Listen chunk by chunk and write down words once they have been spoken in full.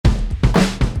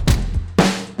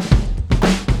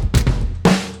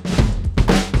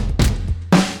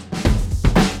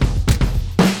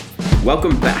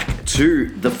Welcome back to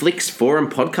the Flicks Forum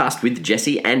podcast with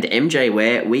Jesse and MJ,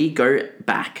 where we go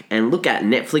back and look at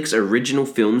Netflix original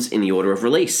films in the order of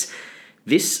release.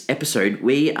 This episode,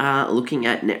 we are looking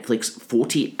at Netflix's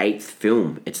 48th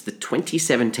film. It's the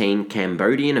 2017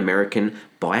 Cambodian-American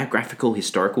biographical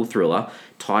historical thriller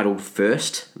titled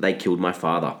First They Killed My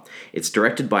Father. It's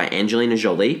directed by Angelina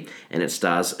Jolie, and it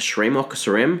stars Shreemok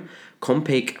Surem,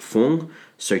 Kompek Fung,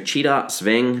 Sochita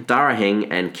Sveng, Dara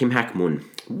Heng, and Kim Hak Mun.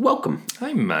 Welcome.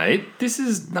 Hey, mate. This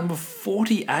is number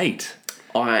 48.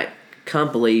 I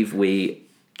can't believe we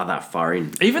are that far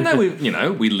in. Even though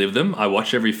we live them, I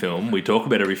watch every film, we talk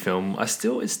about every film, it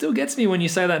still gets me when you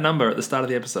say that number at the start of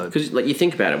the episode. Because you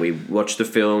think about it, we watch the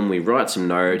film, we write some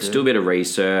notes, do a bit of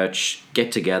research,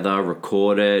 get together,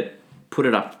 record it, put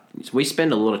it up. We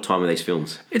spend a lot of time with these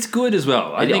films. It's good as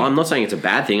well. I'm not saying it's a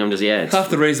bad thing. I'm just, half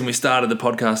the reason we started the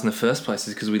podcast in the first place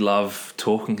is because we love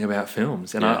talking about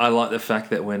films. And I like the fact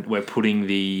that we're putting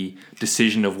the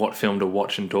decision of what film to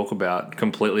watch and talk about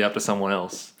completely up to someone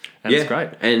else. And it's great.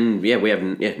 And we have,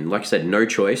 like I said, no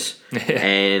choice.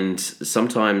 And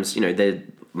sometimes,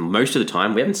 most of the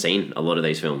time, we haven't seen a lot of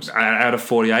these films. Out of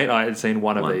 48, I had seen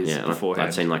one of these beforehand.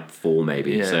 I'd seen like 4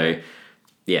 maybe. Yeah. So,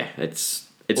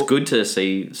 it's good to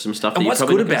see some stuff. And what's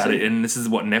good about it, and this is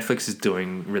what Netflix is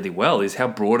doing really well, is how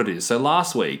broad it is. So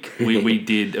last week, we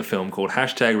did a film called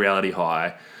 #Reality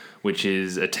High, which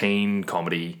is a teen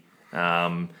comedy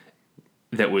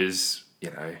that was,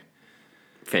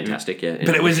 fantastic, yeah.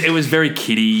 But it was very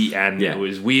kiddie, and it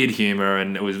was weird humor,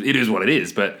 and it is what it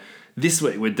is. But this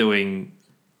week we're doing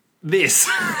this.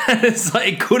 It's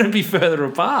like it couldn't be further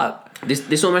apart.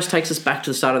 This almost takes us back to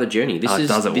the start of the journey. This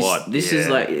is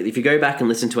like, if you go back and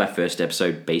listen to our first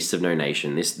episode, Beasts of No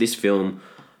Nation, this film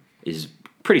is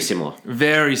pretty similar.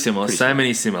 Very similar.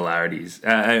 Many similarities.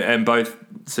 And both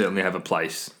certainly have a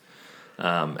place.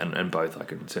 And both I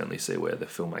can certainly see where the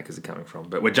filmmakers are coming from.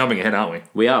 But we're jumping ahead, aren't we?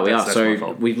 We are.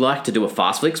 So we'd like to do a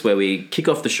Fast Flicks where we kick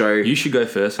off the show. You should go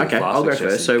first. Okay, I'll go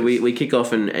first. So we kick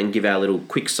off and give our little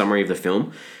quick summary of the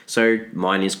film. So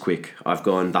mine is quick. I've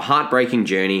gone the heartbreaking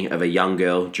journey of a young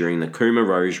girl during the Khmer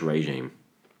Rouge regime.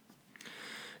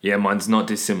 Yeah, mine's not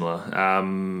dissimilar.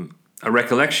 A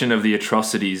recollection of the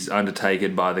atrocities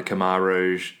undertaken by the Khmer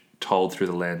Rouge told through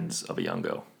the lens of a young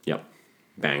girl. Yep.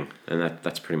 Bang. And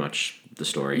that's pretty much the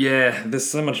story. Yeah, there's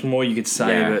so much more you could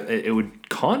say, but it would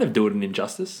kind of do it an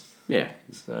injustice. Yeah.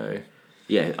 So,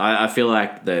 yeah, I feel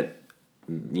like that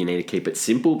you need to keep it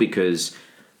simple because,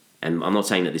 and I'm not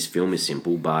saying that this film is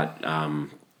simple, but I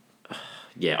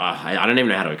don't even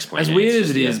know how to explain it. As weird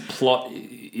as it is, plot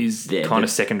is kind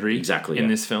of secondary in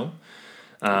this film.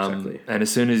 And as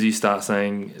soon as you start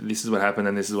saying, this is what happened,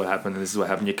 and this is what happened, and this is what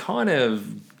happened, you're kind of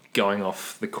going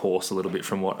off the course a little bit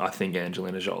from what I think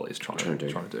Angelina Jolie is trying to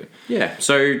do. Yeah,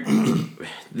 so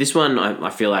this one,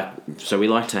 I feel like, so we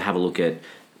like to have a look at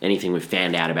anything we've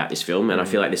found out about this film, and I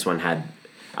feel like this one had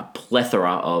a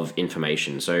plethora of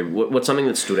information. So what's something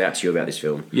that stood out to you about this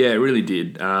film? Yeah, it really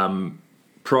did.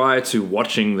 Prior to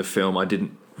watching the film, I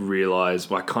didn't realise,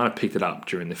 I kind of picked it up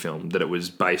during the film, that it was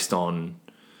based on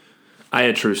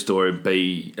A, a true story,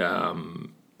 B,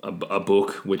 a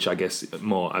book, which I guess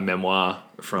more a memoir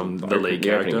from the lead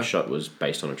character. The opening shot was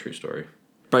based on a true story.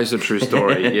 Based on a true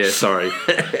story, yeah. Sorry,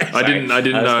 I didn't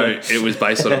know it was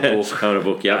based on a book. On a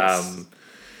book, yeah.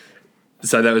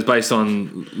 So that was based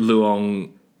on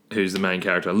Luong, who's the main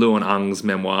character, Luong Ang's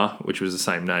memoir, which was the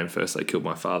same name. First, They Killed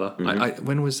My Father. Mm-hmm.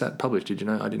 When was that published? Did you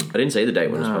know? I didn't see the date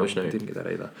when it was published. No, I didn't get that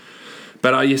either.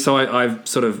 But so I've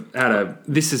sort of had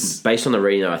this is based on the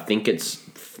reading. I think it's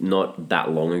not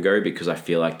that long ago because I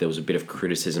feel like there was a bit of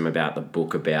criticism about the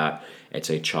book about it's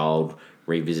a child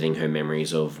revisiting her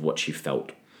memories of what she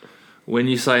felt. When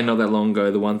you say not that long ago,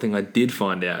 the one thing I did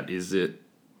find out is that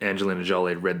Angelina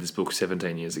Jolie had read this book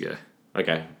 17 years ago.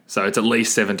 Okay. So it's at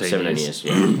least 17 years.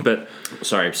 Yeah. But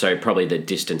sorry, so probably the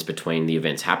distance between the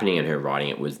events happening and her writing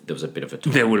it there was a bit of a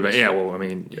time. There would have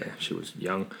been, she was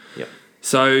young. Yeah.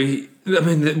 So, I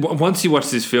mean, once you watch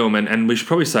this film, and we should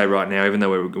probably say right now, even though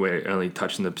we're only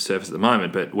touching the surface at the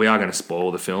moment, but we are going to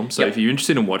spoil the film. So if you're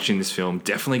interested in watching this film,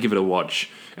 definitely give it a watch,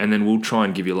 and then we'll try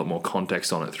and give you a lot more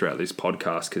context on it throughout this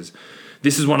podcast, because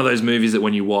this is one of those movies that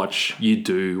when you watch, you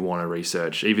do want to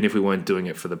research, even if we weren't doing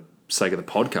it for the sake of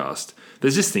the podcast.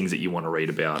 There's just things that you want to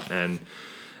read about, and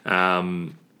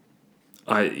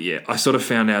I sort of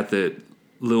found out that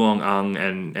Luong Ang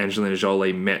and Angelina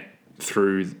Jolie met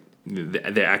through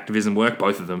their activism work,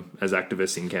 both of them as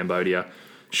activists in Cambodia,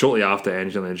 shortly after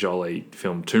Angelina Jolie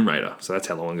filmed Tomb Raider. So that's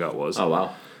how long ago it was. Oh,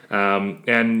 wow.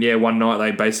 One night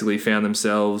they basically found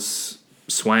themselves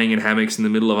swaying in hammocks in the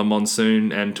middle of a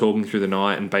monsoon and talking through the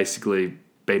night and basically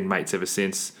been mates ever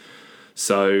since.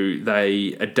 So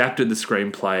they adapted the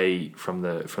screenplay from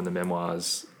the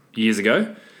memoirs years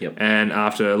ago. Yep. And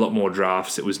after a lot more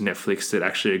drafts, it was Netflix that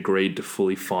actually agreed to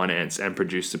fully finance and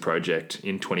produce the project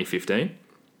in 2015.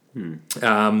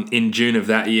 In June of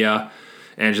that year,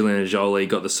 Angelina Jolie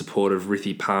got the support of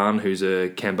Rithi Pan, who's a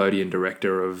Cambodian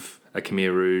director of a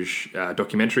Khmer Rouge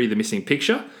documentary, The Missing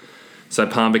Picture. So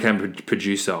Pan became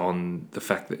producer on the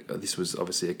fact that this was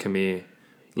obviously a Khmer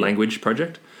language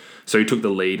project. So he took the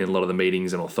lead in a lot of the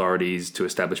meetings and authorities to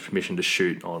establish permission to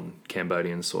shoot on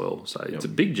Cambodian soil. So it's a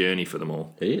big journey for them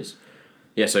all. It is.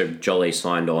 Yeah, so Jolie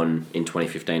signed on in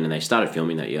 2015 and they started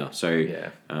filming that year. So,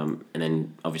 and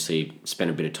then obviously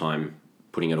spent a bit of time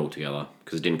putting it all together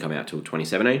because it didn't come out till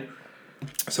 2017.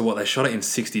 So what, they shot it in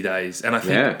 60 days. And I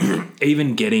think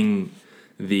even getting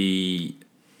they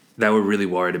were really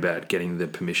worried about getting the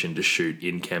permission to shoot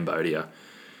in Cambodia.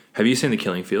 Have you seen The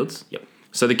Killing Fields? Yep.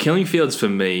 So The Killing Fields for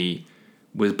me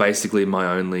was basically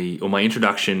my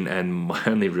introduction and my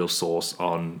only real source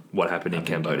on what happened in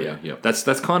Cambodia. Yep.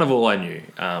 That's kind of all I knew.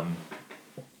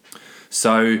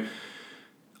 So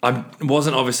I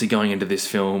wasn't obviously going into this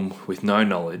film with no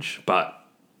knowledge, but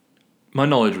my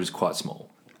knowledge was quite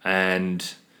small.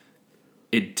 And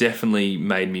it definitely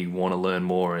made me want to learn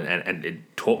more and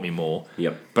it taught me more.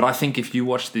 Yep. But I think if you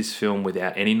watch this film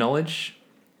without any knowledge,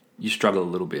 you struggle a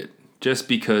little bit. Just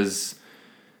because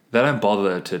they don't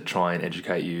bother to try and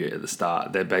educate you at the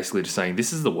start. They're basically just saying,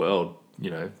 this is the world,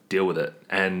 deal with it.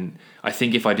 And I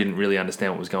think if I didn't really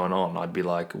understand what was going on, I'd be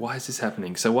like, why is this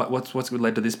happening? So what's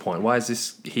led to this point? Why is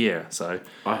this here? So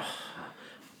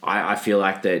I feel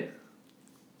like that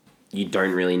you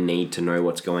don't really need to know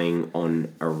what's going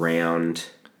on around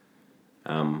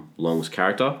Long's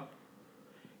character.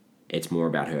 It's more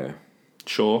about her.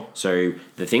 Sure. So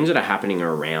the things that are happening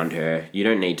around her, you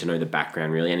don't need to know the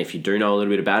background really. And if you do know a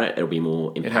little bit about it, it'll be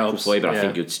more impactful for you. But I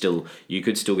think you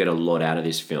could still get a lot out of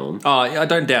this film. Oh, I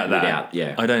don't doubt that.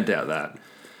 I don't doubt that.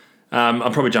 I'm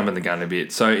probably jumping the gun a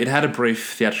bit. So it had a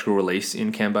brief theatrical release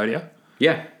in Cambodia.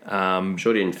 Yeah.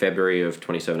 Shot in February of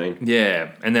 2017.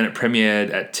 Yeah. And then it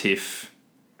premiered at TIFF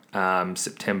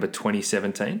September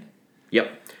 2017.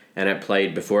 Yep. And it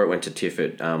played, before it went to TIFF,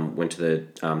 it went to the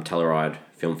Telluride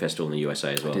Film Festival in the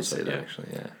USA as well. I did see that actually,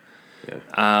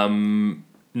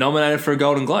 nominated for a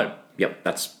Golden Globe. Yep,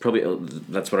 that's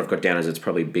what I've got down as its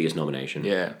probably biggest nomination.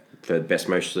 Yeah. For best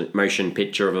motion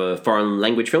picture of a foreign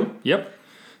language film. Yep.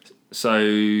 So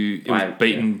it was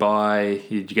beaten by,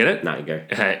 did you get it? No, you go.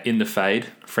 In the Fade,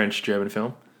 French-German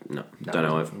film. No, don't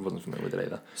know. I wasn't familiar with it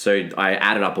either. So I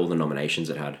added up all the nominations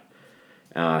it had.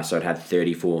 So it had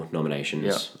 34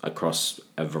 nominations across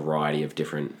a variety of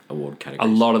different award categories.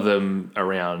 A lot of them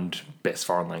around best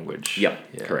foreign language.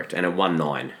 Yep, correct. And it won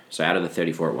 9. So out of the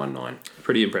 34, it won 9.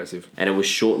 Pretty impressive. And it was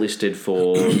shortlisted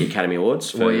for the Academy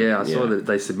Awards. I saw that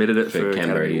they submitted it for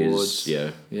Academy Awards.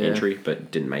 Entry,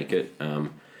 but didn't make it.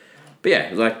 And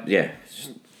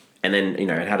then,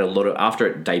 it had a lot of... After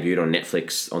it debuted on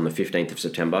Netflix on the 15th of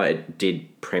September, it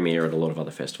did premiere at a lot of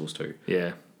other festivals too.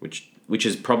 Yeah. Which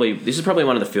is probably... This is probably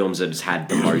one of the films that has had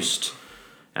the most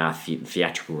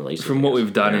theatrical releases. From what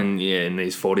we've done in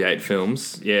these 48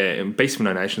 films. Yeah, and Beast from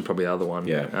No Nation is probably the other one.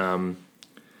 Yeah.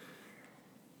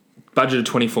 Budget of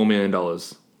 $24 million.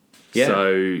 Yeah.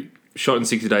 So, shot in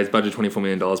 60 days, budget $24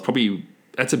 million. Probably...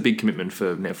 That's a big commitment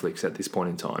for Netflix at this point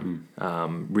in time.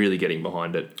 Really getting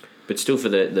behind it. But still, for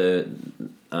the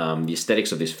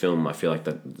aesthetics of this film, I feel like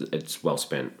that it's well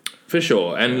spent. For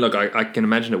sure. And look, I can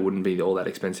imagine it wouldn't be all that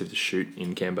expensive to shoot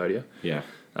in Cambodia. Yeah.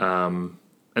 And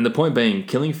the point being,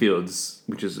 Killing Fields,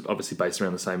 which is obviously based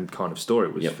around the same kind of story,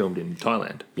 was filmed in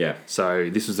Thailand. Yeah. So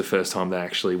this was the first time they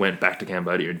actually went back to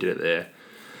Cambodia and did it there.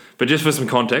 But just for some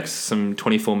context, some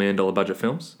 $24 million budget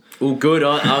films. Oh, good.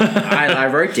 I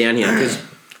wrote down here because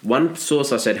one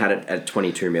source I said had it at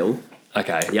 22 mil.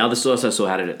 Okay. The other source I saw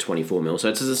had it at 24 mil. So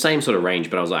it's the same sort of range,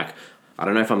 but I was like, I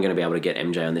don't know if I'm going to be able to get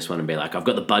MJ on this one and be like, I've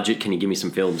got the budget, can you give me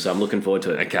some films? So I'm looking forward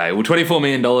to it. Okay, well, $24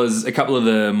 million, a couple of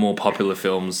the more popular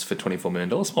films for $24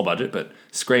 million, small budget, but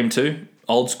Scream 2,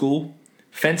 Old School,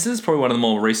 Fences, probably one of the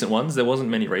more recent ones. There wasn't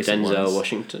many recent ones. Denzel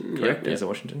Washington. Correct, Denzel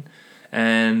Washington.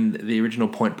 And the original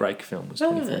Point Break film was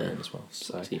 $24 million as well.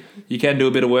 So you can do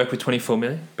a bit of work with $24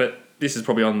 million, but this is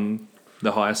probably on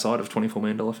the higher side of $24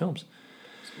 million films.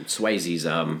 Swayze's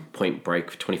Point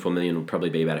Break for $24 million will probably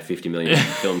be about a $50 million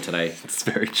film today. It's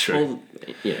very true.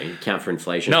 Well, you count for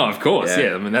inflation. No, of course,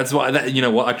 yeah. I mean, that's why,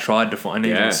 what I tried to find,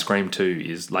 even Scream 2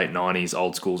 is late 90s,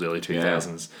 Old Schools, early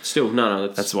 2000s. Yeah. Still, no,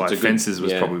 that's why Fences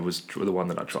was probably the one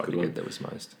that I tried to get that was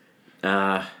most.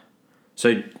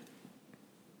 So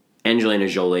Angelina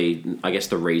Jolie, I guess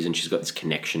the reason she's got this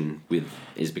connection with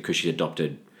is because she's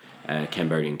adopted a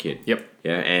Cambodian kid. Yep.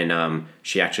 Yeah, and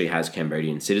she actually has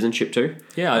Cambodian citizenship too.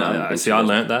 Yeah, I see. I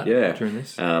learnt that during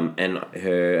this. And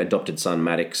her adopted son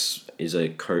Maddox is a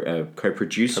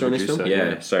co-producer on this film.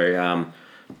 Yeah. So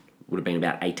would have been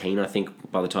about 18, I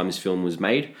think, by the time this film was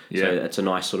made. Yeah. So it's a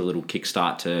nice sort of little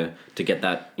kickstart to get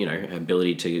that,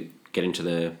 ability to get into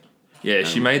the... Yeah,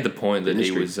 she made the point that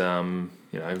industry. he was,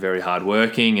 very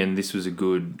hardworking, and this was a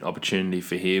good opportunity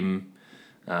for him,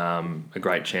 a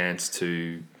great chance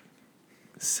to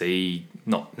see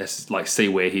see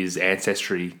where his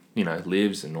ancestry,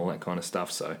 lives and all that kind of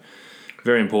stuff. So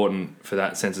very important for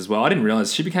that sense as well. I didn't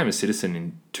realize she became a citizen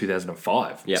in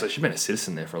 2005. Yeah. So she's been a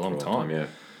citizen there for a long time. Yeah.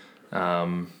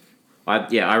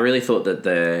 I really thought that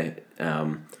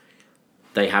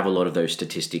they have a lot of those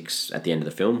statistics at the end of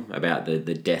the film about the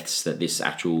deaths that this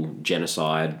actual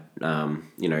genocide,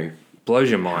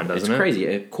 Blows your mind, doesn't it? It's crazy.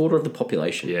 A quarter of the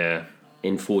population. Yeah.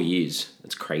 In 4 years.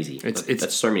 It's crazy.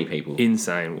 That's so many people.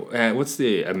 Insane. What's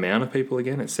the amount of people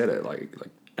again? It said it like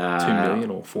 2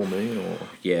 million or 4 million or...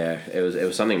 Yeah, it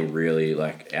was something really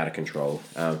out of control.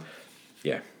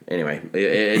 Anyway,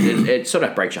 it sort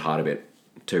of breaks your heart a bit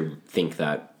to think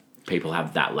that people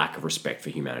have that lack of respect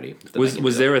for humanity.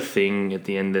 Was there a thing at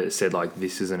the end that said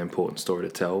this is an important story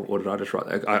to tell, or did I just write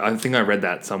that? I think I read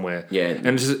that somewhere. Yeah,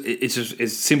 and it's just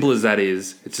as simple as that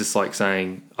is. It's just like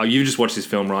saying, "Oh, you just watched this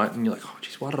film, right?" And you're like, "Oh,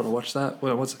 geez, why did I watch that?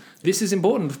 Well, this is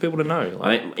important for people to know."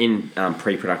 I think in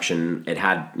pre-production, it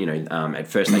had at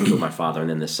first they killed my father, and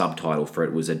then the subtitle for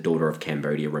it was "A Daughter of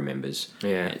Cambodia Remembers."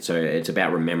 Yeah. So it's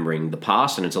about remembering the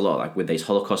past, and it's a lot with these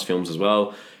Holocaust films as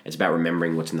well. It's about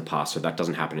remembering what's in the past, so that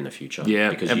doesn't happen in the future.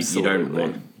 Yeah, because you don't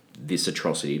want this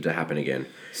atrocity to happen again.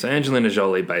 So Angelina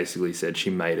Jolie basically said she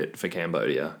made it for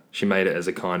Cambodia. She made it as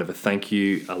a kind of a thank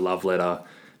you, a love letter.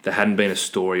 There hadn't been a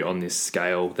story on this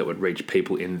scale that would reach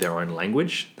people in their own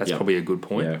language. That's probably a good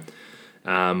point.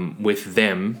 Yeah. With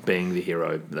them being the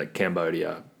hero, like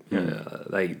Cambodia,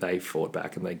 they fought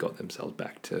back and they got themselves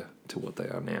back to what they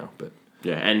are now. But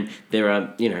yeah, and there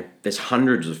are there's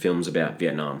hundreds of films about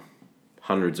Vietnam.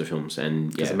 Hundreds of films,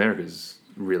 and because America's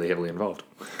really heavily involved.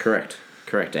 Correct,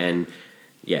 and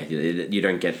you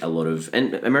don't get a lot of,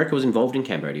 and America was involved in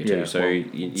Cambodia too. So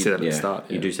you say that at the start.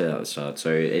 You do say that at the start.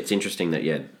 So it's interesting that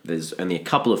there's only a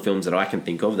couple of films that I can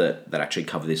think of that actually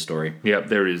cover this story. Yep,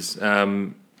 there is.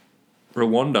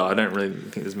 Rwanda. I don't really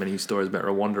think there's many stories about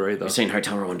Rwanda either. You've seen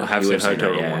Hotel Rwanda. I have seen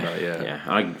Hotel Rwanda.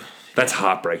 Yeah. That's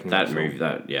heartbreaking. That movie.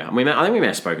 I think we may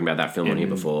have spoken about that film on here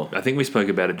before. I think we spoke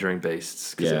about it during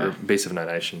Beasts. Beasts of No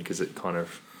Nation, because it kind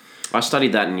of... I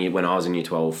studied that when I was in Year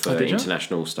 12 for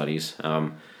international studies.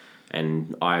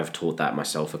 And I've taught that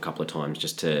myself a couple of times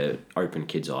just to open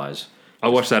kids' eyes. I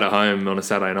watched that at home on a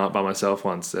Saturday night by myself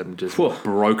once and just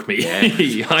broke me.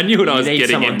 Yeah. I knew what I was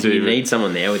getting into. You need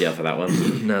someone there with you for that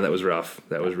one. No, that was rough.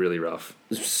 That was really rough.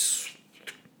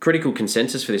 Critical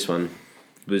consensus for this one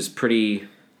was pretty...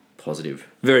 positive.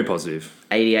 Very positive.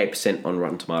 88% on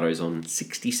Rotten Tomatoes on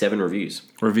 67 reviews.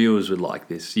 Reviewers would like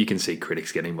this. You can see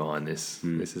critics getting behind this.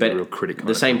 This is a real critic.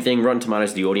 The same thing, Rotten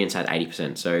Tomatoes, the audience had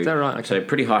 80%. So, is that right? Okay. So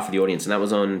pretty high for the audience, and that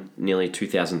was on nearly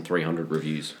 2,300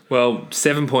 reviews. Well,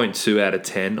 7.2 out of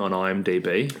 10 on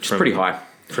IMDb. Which is pretty high.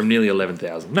 From nearly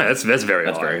 11,000. No, that's very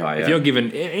high. That's very high, If you're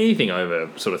given anything over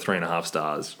sort of 3.5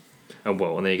 stars, and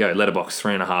there you go, Letterboxd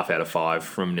 3.5 out of 5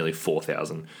 from nearly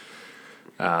 4,000.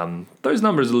 Those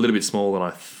numbers are a little bit smaller than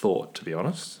I thought, to be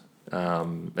honest.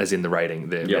 As in the rating,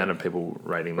 the amount of people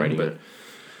rating them. But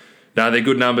no, they're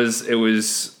good numbers. It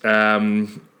was a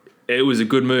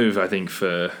good move, I think,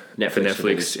 for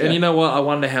Netflix. And you know what? I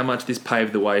wonder how much this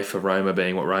paved the way for Roma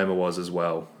being what Roma was as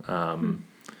well.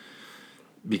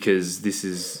 Because this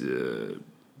is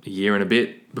a year and a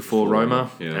bit before Roma,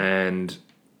 and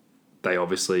they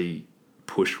obviously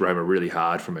pushed Roma really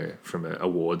hard from a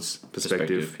awards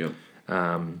perspective.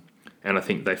 And I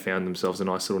think they found themselves a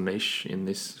nice little niche in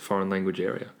this foreign language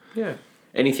area. Yeah.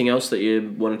 Anything else that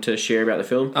you wanted to share about the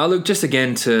film? Look, just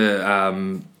again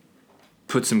to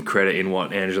put some credit in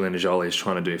what Angelina Jolie is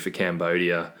trying to do for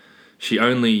Cambodia. She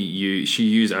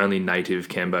used only native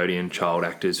Cambodian child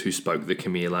actors who spoke the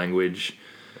Khmer language.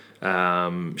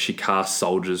 She cast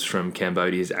soldiers from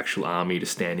Cambodia's actual army to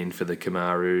stand in for the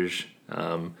Khmer Rouge.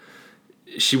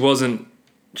 She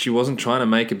wasn't trying to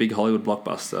make a big Hollywood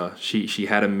blockbuster. She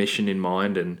had a mission in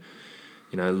mind, and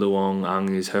Luong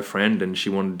Ung is her friend, and she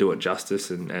wanted to do it justice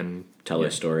and tell her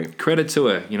story. Credit to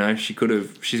her.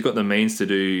 She's got the means to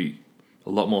do a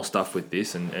lot more stuff with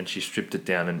this, and she stripped it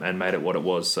down and made it what it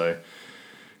was. So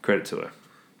credit to her.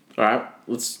 All right,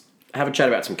 let's have a chat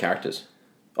about some characters.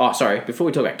 Oh, sorry. Before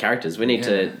we talk about characters, we need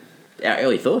our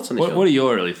early thoughts on this film. What are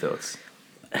your early thoughts?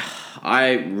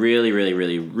 I really, really,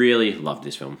 really, really loved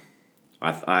this film.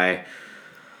 I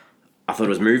thought it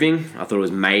was moving. I thought it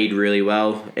was made really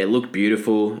well. It looked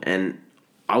beautiful, and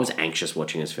I was anxious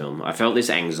watching this film. I felt this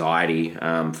anxiety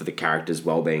for the character's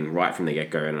well-being right from the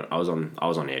get-go, and I was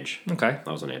on edge. Okay.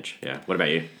 I was on edge. Yeah. What about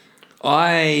you?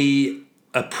 I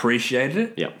appreciated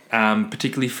it. Yeah.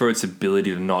 Particularly for its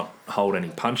ability to not hold any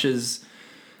punches.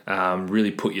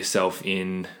 Really put yourself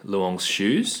in Luong's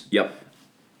shoes. Yep.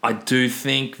 I do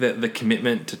think that the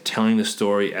commitment to telling the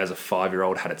story as a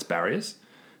 5-year-old had its barriers,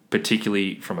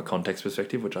 particularly from a context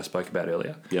perspective, which I spoke about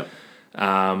earlier. Yep.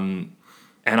 And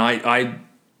I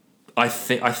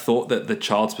thought that the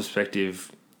child's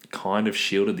perspective kind of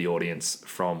shielded the audience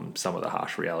from some of the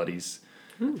harsh realities,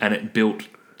 and it built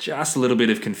just a little bit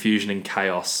of confusion and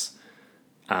chaos,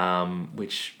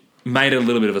 which made it a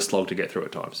little bit of a slog to get through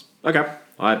at times. Okay.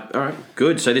 All right.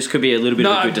 Good. So this could be a little bit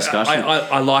of a good discussion.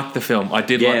 I liked the film. I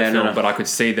did like the film, no. but I could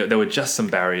see that there were just some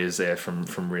barriers there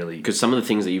from really... Because some of the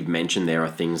things that you've mentioned there are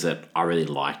things that I really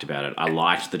liked about it. I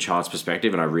liked the child's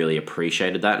perspective, and I really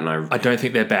appreciated that. And I don't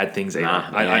think they're bad things either.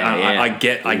 I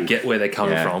get where they're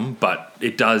coming from, but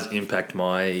it does impact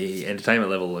my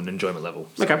entertainment level and enjoyment level.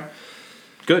 So. Okay.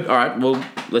 Good. All right. Well,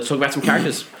 let's talk about some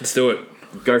characters. Let's do it.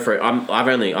 Go for it. I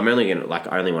only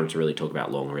wanted to really talk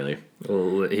about Long, really.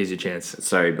 Well, here's your chance.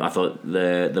 So I thought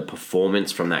the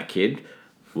performance from that kid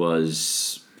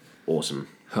was awesome.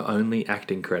 Her only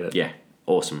acting credit. Yeah,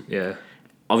 awesome. Yeah.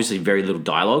 Obviously, very little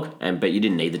dialogue, but you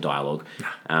didn't need the dialogue,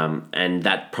 and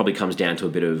that probably comes down to a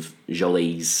bit of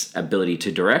Jolie's ability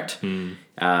to direct. And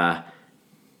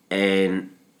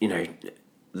I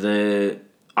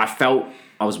felt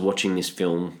I was watching this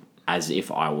film as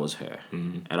if I was her,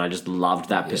 and I just loved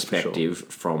that perspective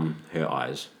from her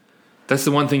eyes. That's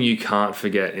the one thing you can't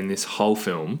forget in this whole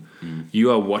film.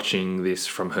 You are watching this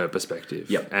from her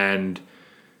perspective. Yep. And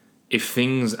if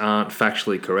things aren't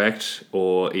factually correct,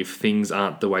 or if things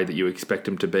aren't the way that you expect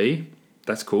them to be,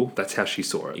 that's cool. That's how she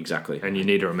saw it. Exactly. And you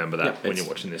need to remember that when you're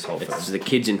watching this whole film. It's the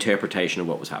kid's interpretation of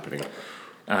what was happening.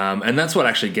 And that's what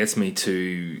actually gets me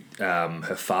to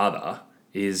her father,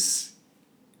 is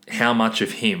how much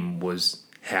of him was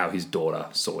how his daughter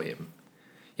saw him.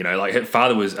 Like her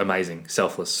father was amazing,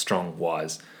 selfless, strong,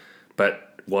 wise.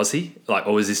 But was he?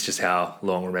 Or was this just how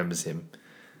Long remembers him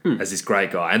as this great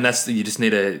guy? And you just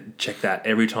need to check that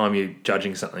every time you're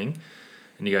judging something.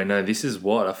 And you go, no, this is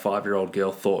what a 5-year-old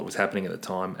girl thought was happening at the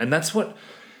time. And that's what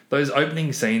those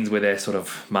opening scenes where they're sort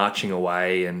of marching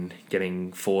away and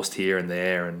getting forced here and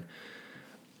there. And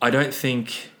I don't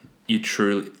think you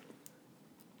truly...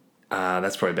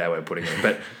 that's probably a bad way of putting it.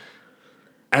 But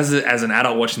as an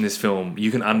adult watching this film, you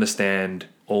can understand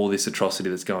all this atrocity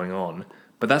that's going on.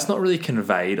 But that's not really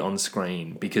conveyed on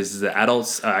screen because the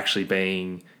adults are actually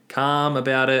being calm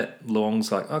about it.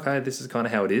 Long's like, okay, this is kind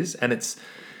of how it is. And it's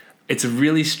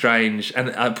really strange.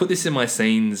 And I put this in my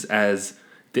scenes as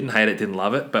didn't hate it, didn't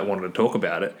love it, but wanted to talk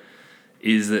about it,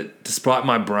 is that despite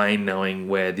my brain knowing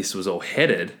where this was all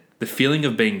headed, the feeling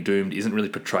of being doomed isn't really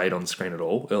portrayed on screen at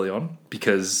all early on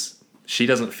because she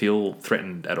doesn't feel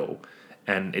threatened at all.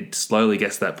 And it slowly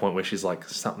gets to that point where she's like,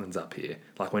 something's up here.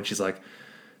 Like when she's like,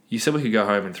 you said we could go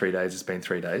home in 3 days. It's been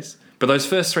 3 days. But those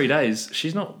first 3 days,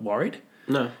 she's not worried.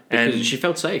 No, because she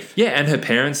felt safe. Yeah, and her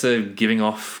parents are giving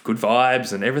off good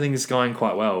vibes and everything's going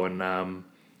quite well. And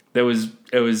it was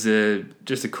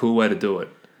just a cool way to do it.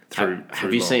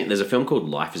 Have you seen... There's a film called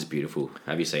Life is Beautiful.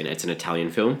 Have you seen it? It's an Italian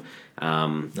film.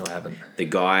 No, I haven't. The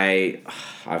guy...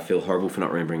 I feel horrible for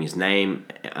not remembering his name.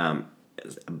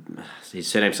 His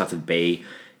surname starts with B.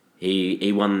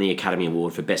 He won the Academy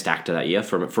Award for Best Actor that year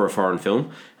for a foreign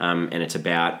film. And it's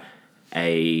about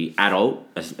a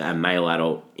male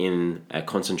adult in a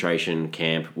concentration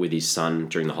camp with his son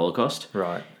during the Holocaust.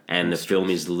 Right. And the film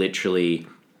is literally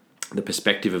the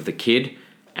perspective of the kid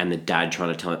and the dad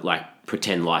trying to tell it,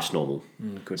 pretend life's normal.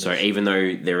 So even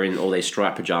though they're in all these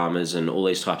striped pajamas and all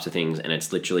these types of things, and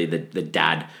it's literally the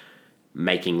dad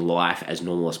making life as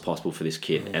normal as possible for this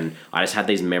kid. And I just had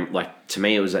these to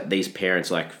me, it was that these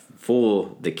parents,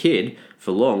 for the kid,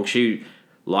 for Long,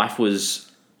 life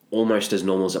was almost as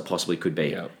normal as it possibly could be.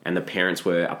 Yep. And the parents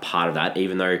were a part of that,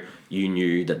 even though you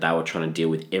knew that they were trying to deal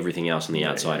with everything else on the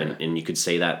outside. Yeah. And you could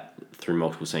see that through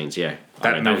multiple scenes. Yeah.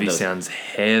 That movie sounds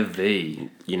heavy.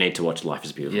 You need to watch Life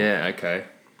is Beautiful. Yeah, okay.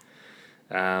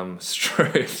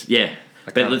 Straight. Yeah.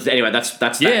 But anyway, that's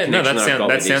that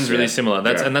sounds really similar.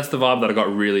 And that's the vibe that I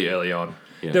got really early on.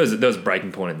 Yeah. There was a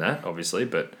breaking point in that, obviously,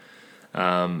 but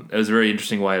it was a very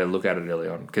interesting way to look at it early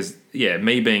on. Because,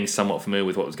 me being somewhat familiar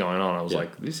with what was going on, I was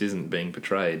like, this isn't being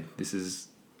portrayed. This is,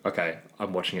 okay,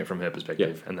 I'm watching it from her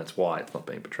perspective, and that's why it's not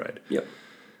being portrayed. Yep.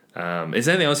 Is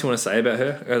there anything else you want to say about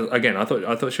her? Again, I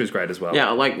thought she was great as well.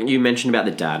 Yeah, like you mentioned about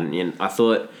the dad, and I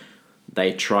thought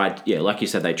they tried. Yeah, like you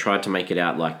said, they tried to make it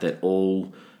out like that.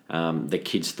 All the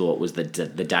kids thought was that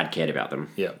the dad cared about them.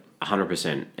 Yeah.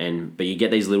 100%. But you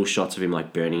get these little shots of him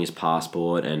like burning his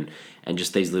passport and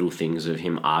just these little things of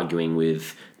him arguing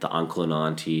with the uncle and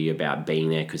auntie about being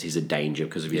there because he's a danger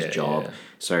because of his job. Yeah.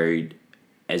 So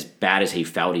as bad as he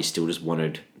felt, he still just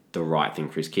wanted the right thing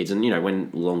for his kids. And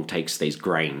when Long takes these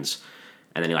grains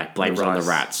and then he like blames it on the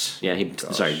rats. Yeah,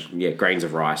 grains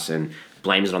of rice and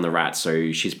blames it on the rats.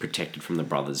 So she's protected from the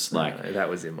brothers. Like that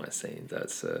was in my scene.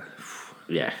 That's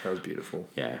yeah, that was beautiful.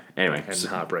 Yeah. Anyway, and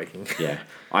heartbreaking. Yeah,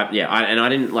 I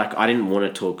didn't want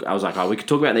to talk. I was like, we could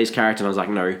talk about these characters, and I was like,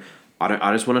 no, I don't.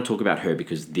 I just want to talk about her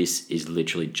because this is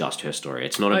literally just her story.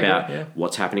 It's not about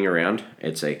what's happening around.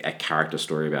 It's a character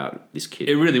story about this kid.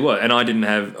 It really was, and I didn't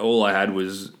have. All I had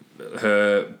was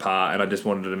her Pa, and I just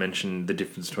wanted to mention the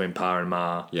difference between Pa and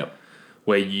Ma. Yep.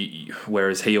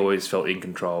 Whereas he always felt in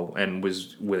control and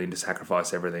was willing to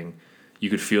sacrifice everything. You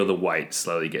could feel the weight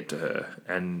slowly get to her,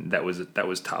 and that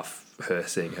was tough. Her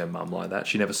seeing her mum like that,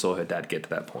 she never saw her dad get to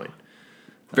that point.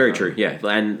 Very true, yeah,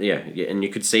 and and you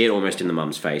could see it almost in the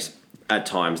mum's face at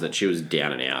times that she was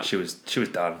down and out. She was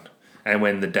done, and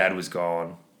when the dad was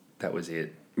gone, that was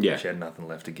it. Yeah, she had nothing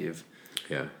left to give.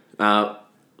 Yeah.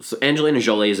 So Angelina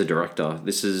Jolie is a director.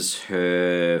 This is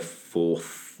her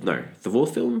fourth film.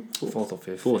 Fourth or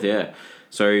fifth. Fourth, yeah.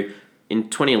 So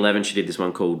in 2011, she did this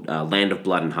one called Land of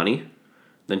Blood and Honey.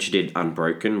 Then she did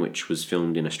Unbroken, which was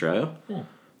filmed in Australia.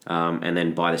 And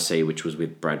then By the Sea, which was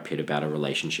with Brad Pitt about a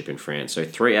relationship in France. So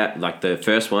three out, like the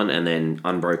first one, and then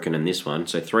Unbroken and this one.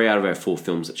 So 3 out of her 4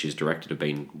 films that she's directed have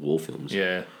been war films.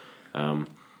 Yeah.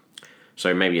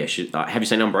 So maybe, have you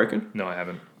seen Unbroken? No, I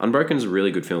haven't. Unbroken's a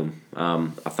really good film.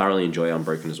 I thoroughly enjoy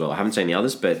Unbroken as well. I haven't seen the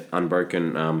others, but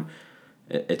Unbroken,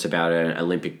 it's about an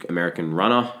Olympic American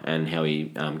runner and how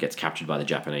he gets captured by the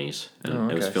Japanese.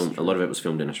 And it was filmed. A lot of it was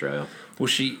filmed in Australia. Well,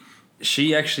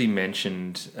 she actually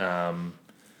mentioned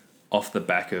off the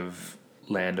back of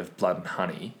Land of Blood and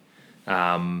Honey.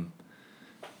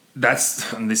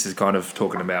 This is kind of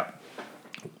talking about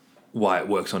why it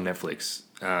works on Netflix.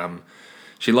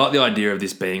 She liked the idea of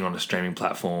this being on a streaming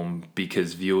platform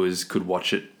because viewers could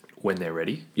watch it when they're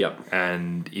ready. Yep.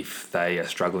 And if they are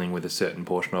struggling with a certain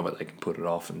portion of it, they can put it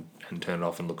off and turn it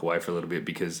off and look away for a little bit,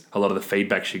 because a lot of the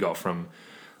feedback she got from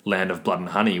Land of Blood and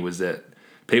Honey was that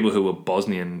people who were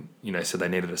Bosnian, said they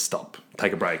needed to stop,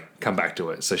 take a break, come back to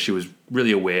it. So she was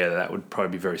really aware that would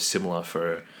probably be very similar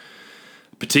for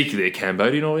particularly a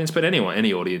Cambodian audience, but any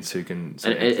audience who can.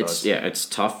 It's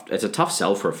tough. It's a tough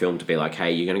sell for a film to be like,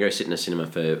 hey, you're going to go sit in a cinema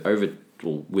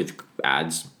with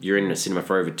ads. You're in a cinema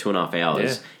for over 2.5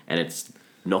 hours, and it's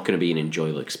not going to be an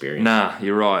enjoyable experience. Nah,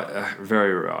 you're right.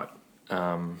 Very right.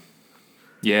 And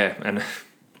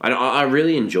I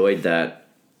really enjoyed that.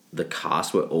 The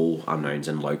cast were all unknowns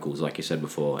and locals, like you said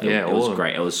before. It was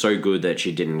great. It was so good that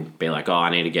she didn't be like,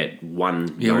 I need to get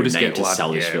one name to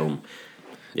sell this film.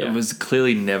 Yeah. It was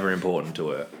clearly never important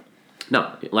to her.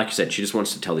 No, like you said, she just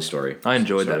wants to tell this story. I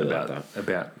enjoyed that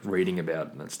about reading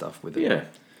about that stuff with it. Yeah.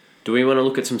 Do we want to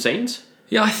look at some scenes?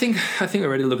 Yeah, I think we're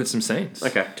ready to look at some scenes.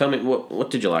 Okay, tell me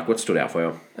what did you like? What stood out for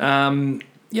you? I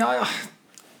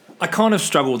kind of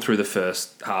struggled through the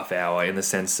first half hour in the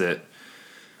sense that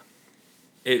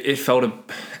it felt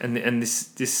and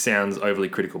this sounds overly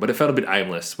critical, but it felt a bit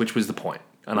aimless, which was the point,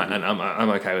 and I'm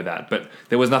okay with that. But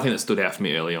there was nothing that stood out for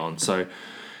me early on. So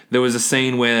there was a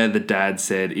scene where the dad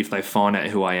said, "If they find out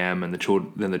who I am, and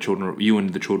you and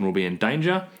the children will be in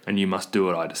danger, and you must do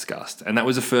what I discussed." And that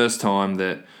was the first time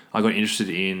that I got interested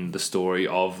in the story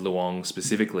of Luong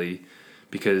specifically,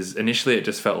 because initially it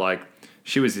just felt like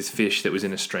she was this fish that was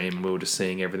in a stream and we were just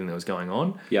seeing everything that was going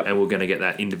on. Yep. And we we're going to get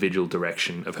that individual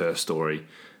direction of her story,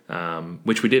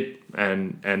 which we did.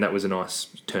 And that was a nice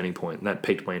turning point. And that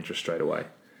piqued my interest straight away.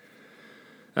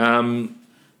 I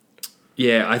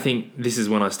think this is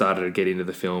when I started to get into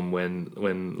the film, when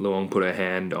Luong put her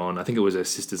hand on, I think it was her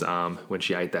sister's arm when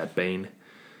she ate that bean.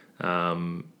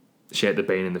 She ate the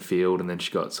bean in the field and then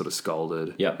she got sort of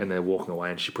scolded. Yep. And they're walking away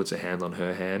and she puts her hand on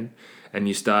her hand. And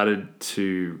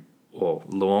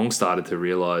Luong started to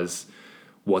realise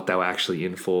what they were actually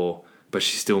in for, but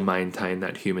she still maintained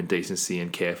that human decency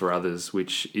and care for others,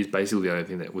 which is basically the only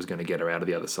thing that was going to get her out of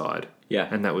the other side. Yeah.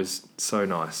 And that was so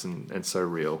nice and so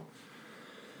real.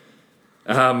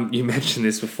 You mentioned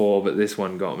this before, but this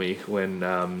one got me when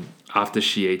after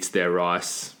she eats their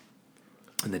rice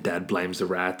and the dad blames the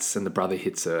rats and the brother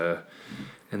hits her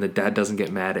and the dad doesn't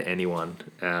get mad at anyone,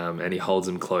 and he holds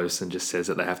them close and just says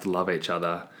that they have to love each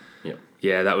other. Yeah.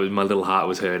 Yeah, that was my little heart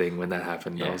was hurting when that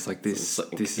happened. Yeah. I was like, this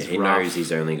is he rough. knows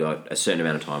he's only got a certain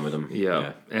amount of time with them.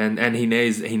 Yeah. And he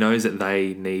knows that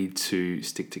they need to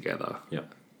stick together. Yeah.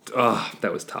 Oh,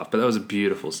 that was tough, but that was a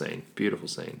beautiful scene. Beautiful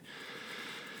scene.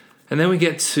 And then we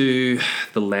get to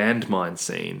the landmine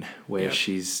scene where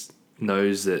she's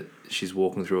knows that she's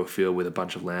walking through a field with a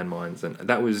bunch of landmines, and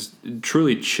that was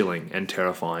truly chilling and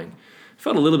terrifying.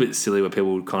 Felt a little bit silly where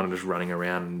people were kind of just running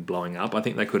around and blowing up. I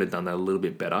think they could have done that a little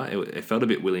bit better. It felt a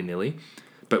bit willy-nilly.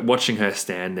 But watching her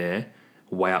stand there,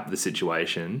 weigh up the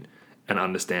situation, and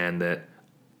understand that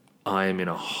I am in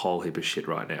a whole heap of shit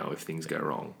right now if things go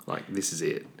wrong. Like, this is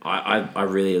it. I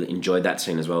really enjoyed that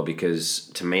scene as well, because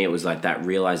to me it was like that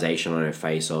realization on her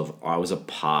face of, I was a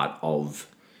part of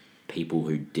people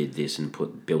who did this and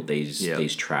built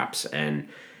these traps, and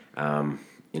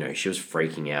she was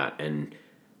freaking out, and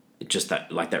just that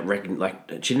she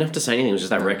didn't have to say anything. It was just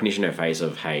that recognition in her face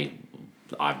of, hey,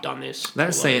 I've done this.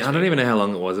 That scene, I don't even know how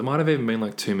long it was. It might have even been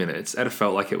like 2 minutes. It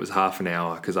felt like it was half an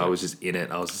hour because I was just in it.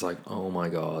 I was just like, oh my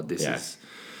God, this is...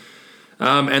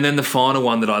 and then the final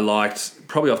one that I liked,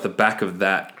 probably off the back of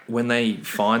that, when they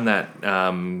find that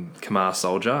Khmer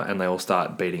soldier and they all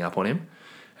start beating up on him,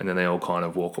 and then they all kind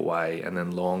of walk away, and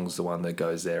then Long's the one that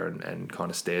goes there and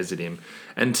kind of stares at him.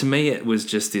 And to me, it was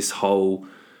just this whole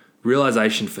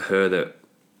realization for her that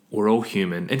we're all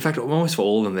human. In fact, almost for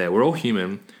all of them there, we're all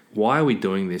human. Why are we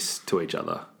doing this to each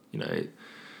other?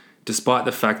 Despite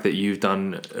the fact that you've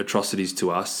done atrocities to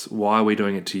us, why are we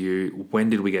doing it to you? When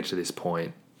did we get to this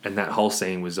point? And that whole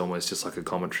scene was almost just like a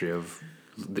commentary of,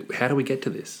 how do we get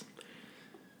to this?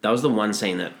 That was the one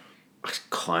scene that I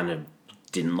kind of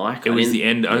didn't like. It was the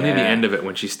end, only the end of it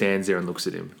when she stands there and looks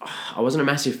at him. I wasn't a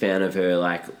massive fan of her,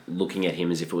 like, looking at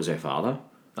him as if it was her father.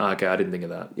 Oh, okay, I didn't think of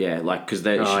that. Yeah, like, because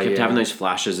she kept having those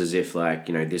flashes as if, like,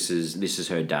 this is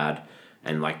her dad,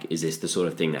 and, like, is this the sort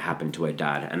of thing that happened to her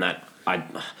dad? And that, I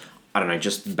don't know,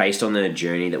 just based on the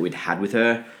journey that we'd had with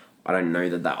her, I don't know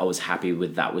that I was happy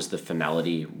with that was the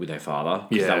finality with her father.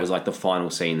 Because that was, like, the final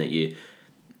scene that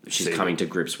she's coming to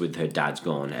grips with her dad's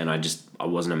gone, and I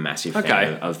wasn't a massive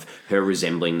fan of her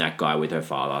resembling that guy with her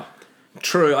father.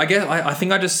 True. I guess I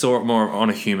think I just saw it more on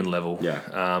a human level.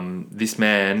 Yeah. This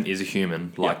man is a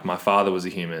human, like my father was a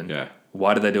human. Yeah.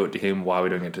 Why did they do it to him? Why are we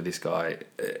doing it to this guy?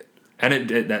 And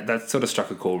that sort of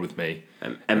struck a chord with me.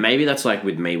 And maybe that's like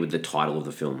with me with the title of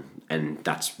the film, and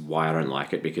that's why I don't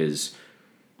like it, because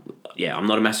I'm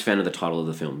not a massive fan of the title of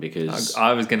the film, because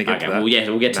I was going to get to that. Well,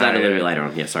 we'll get to that a little bit later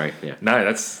on. Yeah, sorry. Yeah. No,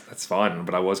 that's fine,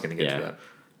 but I was going to get to that.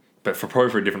 But probably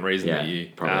for a different reason than you.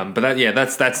 Probably. But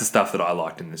that's the stuff that I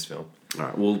liked in this film. All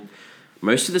right. Well,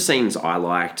 most of the scenes I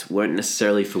liked weren't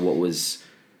necessarily for what was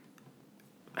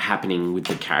happening with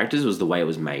the characters. It was the way it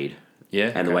was made.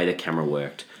 Yeah. And the way the camera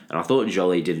worked. And I thought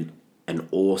Jolie did an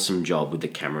awesome job with the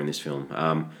camera in this film.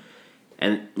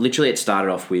 And literally it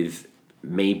started off with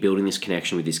me building this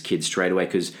connection with this kid straight away,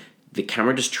 because the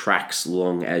camera just tracks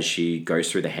Long as she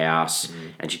goes through the house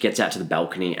and she gets out to the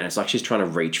balcony, and it's like she's trying to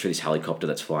reach for this helicopter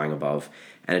that's flying above,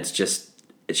 and it's just,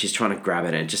 she's trying to grab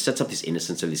it, and it just sets up this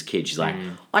innocence of this kid. She's like,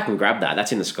 I can grab that.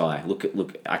 That's in the sky.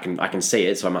 Look, I can see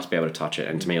it, so I must be able to touch it.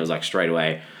 And to me, it was like straight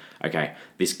away, okay,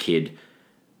 this kid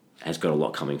has got a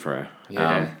lot coming for her.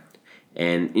 Yeah.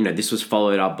 And, this was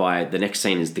followed up by the next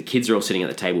scene is the kids are all sitting at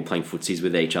the table playing footsies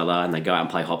with each other, and they go out and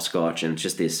play hopscotch, and it's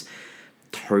just this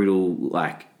total,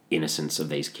 like, innocence of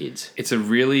these kids. It's a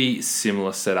really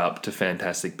similar setup to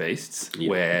Fantastic Beasts,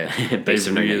 where Beasts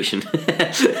of No Nation.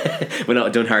 We're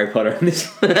not doing Harry Potter on this.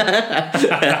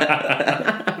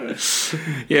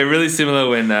 Yeah, really similar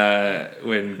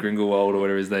when Grindelwald or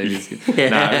whatever his name is.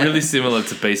 No, really similar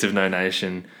to Beasts of No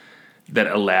Nation, that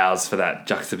allows for that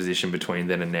juxtaposition between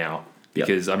then and now.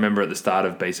 Because I remember at the start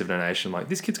of Beasts of No Nation, like,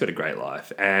 this kid's got a great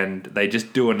life, and they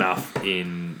just do enough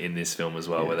in this film as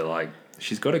well, where they're like,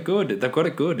 she's got it good. They've got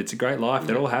it good. It's a great life.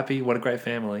 They're all happy. What a great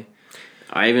family.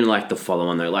 I even like the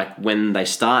follow-on, though. Like, when they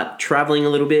start traveling a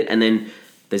little bit, and then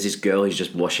there's this girl who's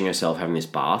just washing herself, having this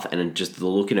bath, and just the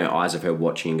look in her eyes of her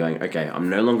watching and going, okay, I'm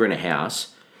no longer in a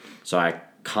house, so I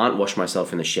can't wash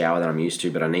myself in the shower that I'm used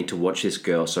to, but I need to watch this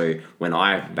girl, so when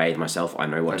I bathe myself, I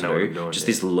know what to do.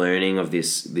 This learning of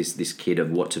this kid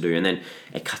of what to do, and then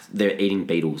they're eating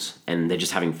beetles, and they're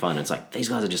just having fun. It's like, these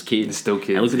guys are just kids. They're still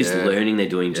kids. And look at this learning they're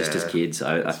doing just as kids.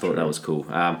 I thought that was cool.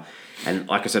 And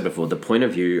like I said before, the point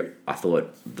of view, I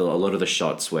thought a lot of the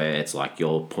shots where it's like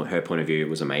her point of view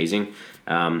was amazing.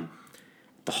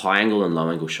 The high angle and low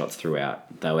angle shots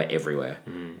throughout, they were everywhere.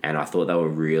 And I thought they were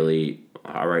really,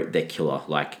 I wrote, they're killer,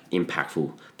 like,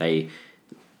 impactful. They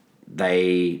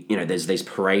there's these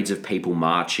parades of people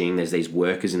marching, there's these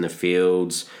workers in the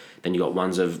fields, Then you got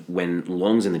ones of when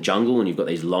Long's in the jungle, and you've got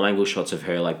these low angle shots of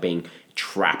her like being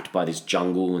trapped by this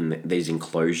jungle and these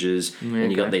enclosures.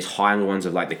 And you got these high angle ones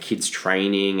of like the kids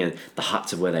training and the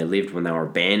huts of where they lived when they were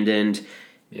abandoned.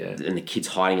 Yeah. And the kids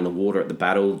hiding in the water at the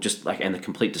battle, just like, and the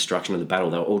complete destruction of the battle.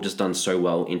 They were all just done so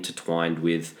well, intertwined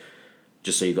with,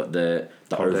 just so you got the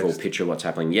overall picture of what's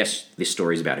happening. Yes, this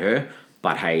story is about her,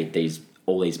 but hey,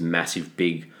 all these massive,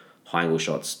 big, high angle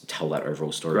shots tell that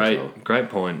overall story as well. Great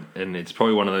point. And it's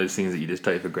probably one of those things that you just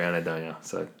take for granted, don't you?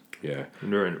 So yeah,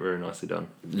 very, very nicely done.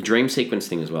 The dream sequence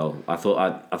thing as well. I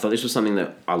thought this was something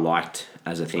that I liked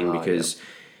as a thing because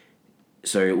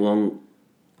so Long,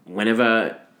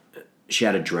 whenever she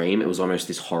had a dream, it was almost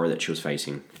this horror that she was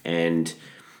facing. And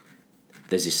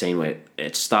there's this scene where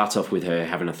it starts off with her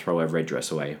having to throw her red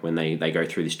dress away when they go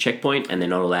through this checkpoint, and they're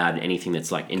not allowed anything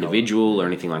that's like individual or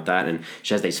anything like that. And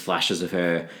she has these flashes of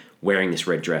her wearing this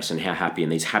red dress and how happy,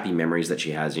 and these happy memories that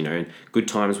she has, and good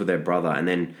times with her brother. And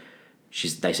then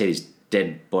they see this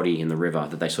dead body in the river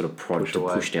that they sort of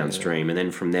push downstream. And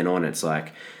then from then on, it's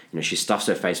like, she stuffs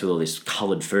her face with all this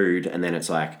coloured food, and then it's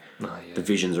like the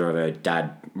visions are of her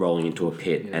dad rolling into a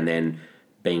pit and then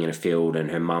being in a field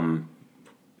and her mum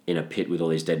in a pit with all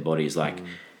these dead bodies, like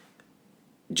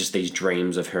just these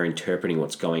dreams of her interpreting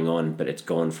what's going on, but it's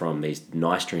gone from these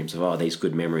nice dreams of, these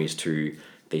good memories to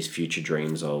these future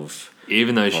dreams of...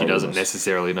 Even though she doesn't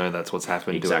necessarily know that's what's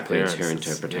happened to her parents. It's her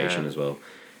interpretation as well.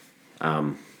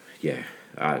 Wow.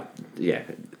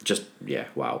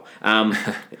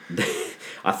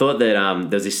 I thought that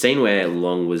there's this scene where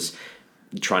Long was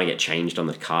trying to get changed on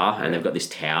the car, and they've got this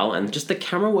towel, and just the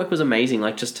camera work was amazing,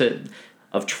 like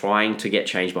of trying to get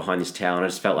changed behind this towel. And I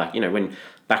just felt like,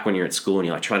 back when you're at school and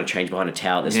you're like trying to change behind a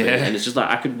towel, and it's just like,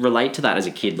 I could relate to that as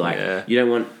a kid. Like, you don't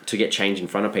want to get changed in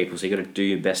front of people, so you got to do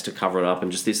your best to cover it up,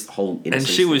 and just this whole innocence.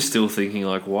 And she was still thinking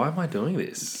like, why am I doing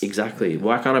this? Exactly.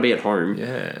 Why can't I be at home?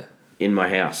 In my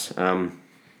house. And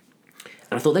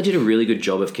I thought they did a really good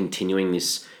job of continuing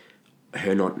this,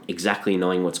 her not exactly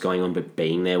knowing what's going on, but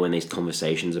being there when these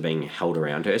conversations are being held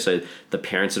around her. So the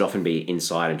parents would often be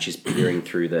inside, and she's peering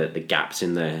through the gaps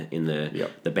in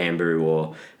the bamboo,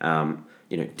 or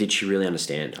did she really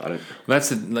understand? I don't.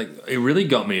 That's it. Really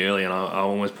got me early, and I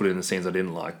almost put it in the scenes I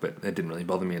didn't like, but it didn't really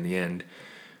bother me in the end.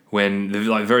 When the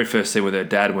very first scene with her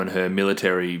dad, when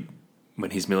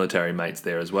his military mate's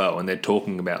there as well, and they're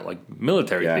talking about like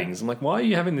military things. I'm like, why are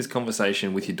you having this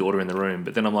conversation with your daughter in the room?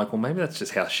 But then I'm like, well, maybe that's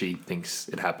just how she thinks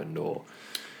it happened, or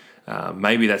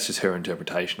maybe that's just her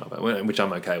interpretation of it, which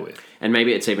I'm okay with. And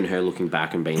maybe it's even her looking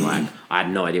back and being like, I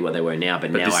had no idea what they were now,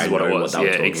 but now this I is know what it was. what they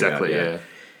were talking exactly, about. Yeah.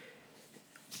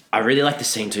 I really like the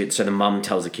scene too. So the mum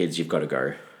tells the kids, you've got to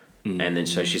go. And then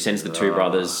so she sends the two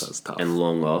brothers and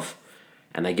Long off,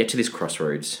 and they get to this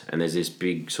crossroads, and there's this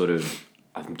big sort of,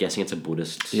 I'm guessing it's a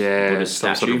Buddhist some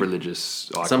statue. sort of religious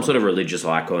icon. Some sort of religious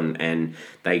icon, and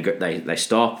they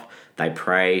stop, they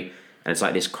pray, and it's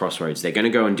like this crossroads. They're going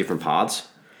to go in different paths,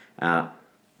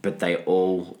 but they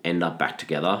all end up back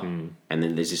together. And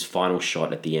then there's this final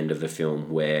shot at the end of the film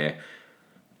where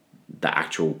the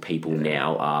actual people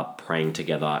now are praying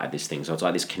together at this thing. So it's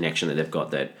like this connection that they've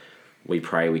got, that we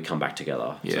pray, we come back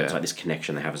together. So it's like this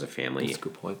connection they have as a family. That's a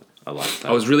good point. I like that.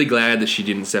 I was really glad that she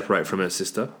didn't separate from her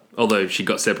sister, although she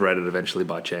got separated eventually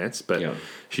by chance. But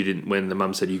she didn't. When the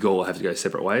mum said, you all have to go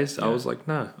separate ways, I was like,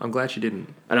 no, I'm glad she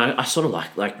didn't. And I sort of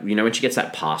like when she gets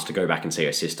that pass to go back and see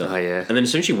her sister. Oh, yeah. And then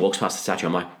as soon as she walks past the statue,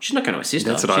 I'm like, she's not going to her sister.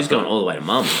 That's what she's going all the way to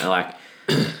mum. And like...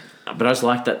 But I just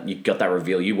like that you got that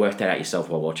reveal. You worked that out yourself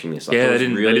while watching this. They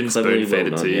didn't spoon feed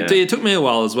it to you. It took me a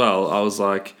while as well. I was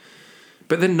like,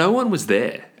 but then no one was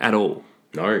there at all.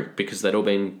 No, because they'd all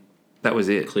been. That was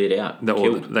it. Cleared out.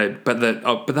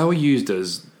 But they were used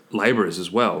as labourers as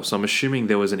well. So I'm assuming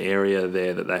there was an area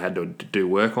there that they had to do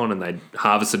work on, and they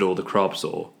harvested all the crops,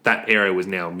 or that area was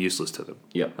now useless to them.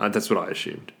 Yep. That's what I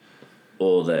assumed.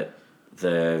 Or that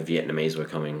the Vietnamese were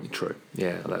coming. True.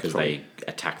 Yeah, because they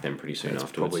attacked them pretty soon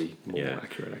afterwards. Probably more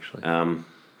accurate, actually.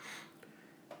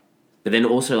 But then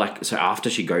also, so after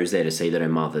she goes there to see that her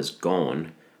mother's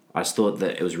gone, I just thought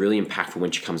that it was really impactful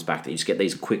when she comes back that you just get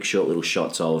these quick, short little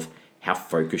shots of how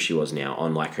focused she was now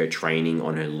on like her training,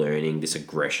 on her learning, this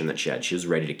aggression that she had. She was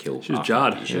ready to kill. She was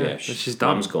jarred. She's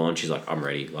done. Mum's gone. She's like, I'm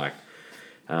ready. Like,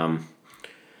 and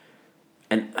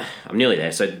I'm nearly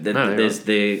there. So there's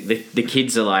the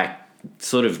kids are like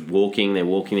sort of walking. They're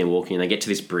walking. And they get to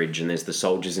this bridge, and there's the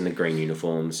soldiers in the green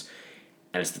uniforms,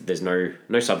 and there's no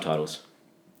subtitles,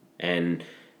 and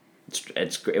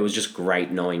it was just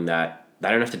great knowing that they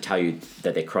don't have to tell you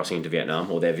that they're crossing into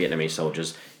Vietnam or they're Vietnamese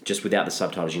soldiers. Just without the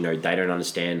subtitles, you know, they don't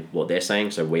understand what they're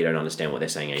saying, so we don't understand what they're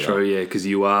saying either. True, yeah, because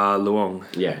you are Luong.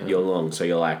 Yeah, you're Luong, so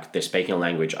you're like, they're speaking a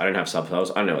language. I don't have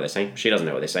subtitles. I don't know what they're saying. She doesn't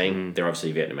know what they're saying. They're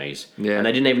obviously Vietnamese. Yeah. And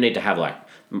they didn't even need to have, like...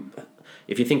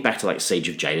 If you think back to, like, Siege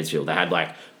of Jadesville, they had,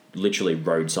 like, literally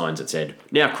road signs that said,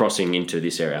 now crossing into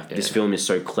this area. Yeah. This film is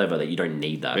so clever that you don't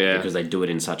need that because they do it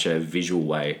in such a visual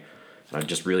way. And I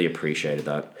just really appreciated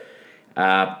that.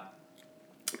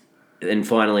 And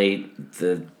finally,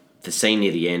 the scene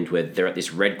near the end where they're at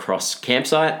this Red Cross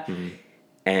campsite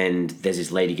and there's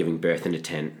this lady giving birth in a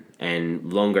tent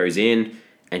and Long goes in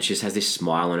and she just has this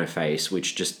smile on her face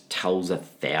which just tells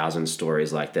 1,000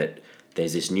 stories like that.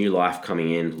 There's this new life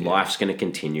coming in, life's going to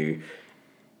continue, and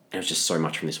it was just so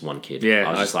much from this one kid. Yeah,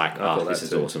 I was just like, oh, this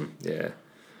is awesome. Yeah.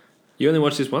 You only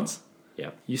watched this once?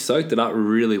 Yeah. You soaked it up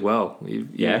really well.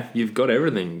 You've got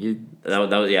everything. They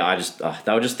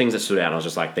were just things that stood out. And I was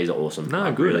just like, these are awesome. No,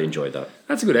 I good. really enjoyed that.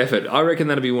 That's a good effort. I reckon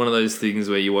that'd be one of those things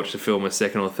where you watch the film a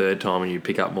second or third time and you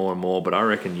pick up more and more. But I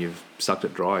reckon you've sucked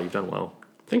it dry. You've done well.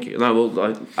 Thank you. No,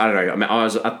 well, I don't know. I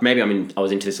mean, I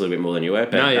was into this a little bit more than you were.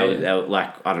 But I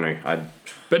don't know.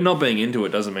 But not being into it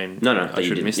doesn't mean I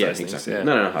should miss those things. Exactly. Yeah.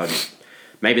 No.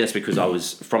 Maybe that's because I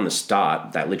was from the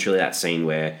start. That scene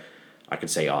where I could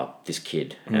see, this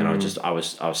kid, and I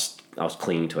was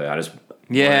clinging to her. I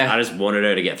just wanted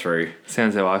her to get through.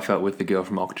 Sounds how I felt with the girl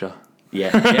from Okja.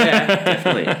 Yeah,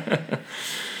 definitely.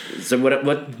 So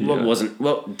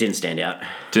what didn't stand out?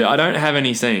 I don't have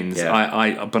any scenes.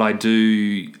 Yeah. But I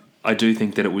do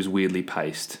think that it was weirdly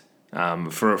paced.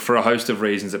 For a host of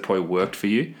reasons that probably worked for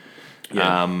you.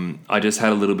 Yeah. I just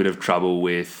had a little bit of trouble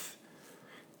with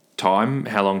time,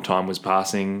 how long time was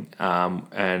passing,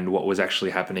 and what was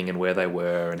actually happening and where they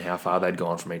were and how far they'd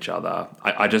gone from each other.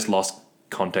 I just lost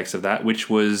context of that, which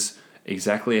was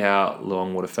exactly how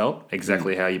Luong would have felt,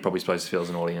 exactly how you're probably supposed to feel as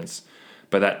an audience.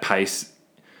 But that pace,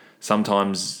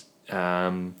 sometimes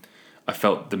I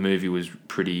felt the movie was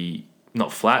pretty,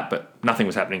 not flat, but nothing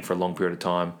was happening for a long period of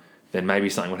time. Then maybe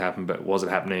something would happen, but was it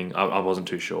happening? I wasn't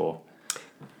too sure.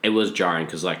 It was jarring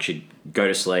because, like, she'd go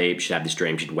to sleep, she'd have this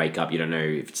dream, she'd wake up, you don't know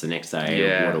if it's the next day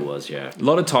or what it was, A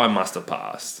lot of time must have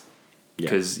passed.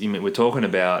 Because we're talking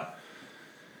about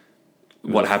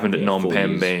what happened at Phnom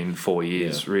Penh being 4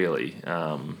 years, really.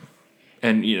 And,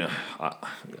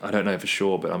 I don't know for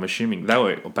sure, but I'm assuming they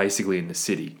were basically in the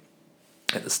city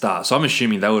at the start. So I'm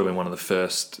assuming they would have been one of the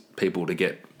first people to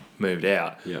get moved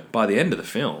out. Yeah. By the end of the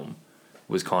film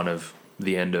was kind of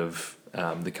the end of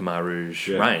the Khmer Rouge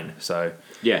reign. So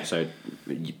so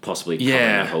possibly covering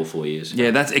that whole 4 years.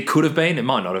 Yeah, it could have been. It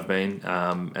might not have been.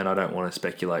 And I don't want to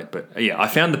speculate. But, I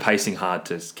found the pacing hard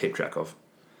to keep track of.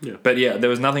 Yeah. But, there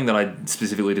was nothing that I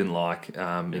specifically didn't like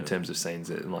in terms of scenes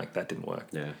that didn't work.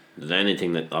 Yeah. The only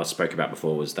thing that I spoke about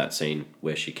before was that scene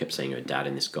where she kept seeing her dad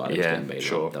in this guy that was getting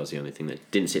beaten up. That was the only thing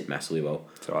that didn't sit massively well.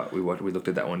 It's all right. We looked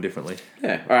at that one differently.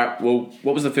 Yeah. All right. Well,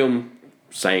 what was the film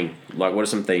saying? Like, what are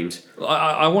some themes?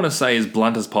 I want to say as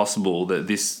blunt as possible that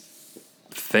this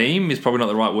theme is probably not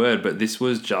the right word, but this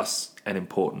was just an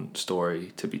important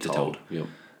story to be told. Yep.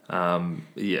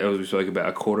 We spoke about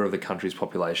a quarter of the country's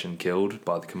population killed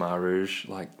by the Khmer Rouge.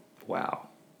 Like, wow.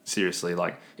 Seriously,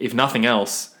 like, if nothing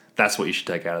else, that's what you should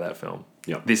take out of that film.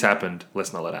 Yep. This happened,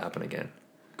 let's not let it happen again.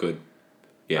 Good.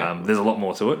 Yeah. There's a lot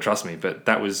more to it, trust me, but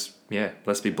that was,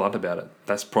 let's be blunt about it.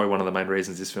 That's probably one of the main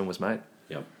reasons this film was made.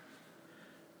 Yep.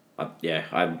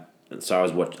 I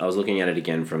was looking at it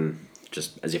again from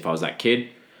just as if I was that kid.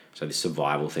 So this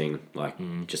survival thing, like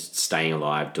just staying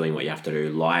alive, doing what you have to do,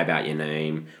 lie about your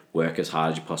name, work as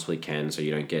hard as you possibly can so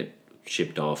you don't get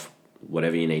shipped off,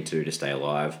 whatever you need to do to stay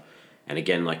alive. And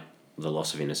again, like the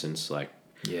loss of innocence, like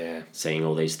seeing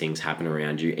all these things happen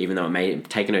around you, even though it may have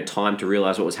taken her time to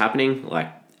realize what was happening,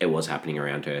 like it was happening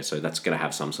around her. So that's going to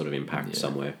have some sort of impact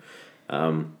somewhere.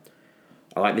 I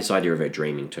like this idea of her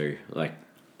dreaming too, like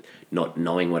not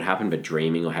knowing what happened, but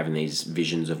dreaming or having these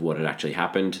visions of what had actually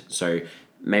happened. So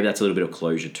maybe that's a little bit of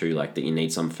closure too, like that you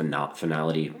need some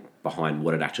finality behind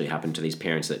what had actually happened to these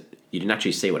parents that you didn't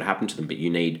actually see what happened to them, but you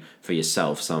need for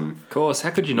yourself some... Of course,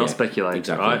 how could you not speculate,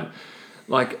 exactly. Right?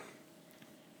 Like,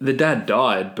 the dad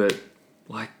died, but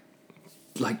like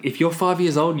if you're 5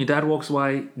 years old and your dad walks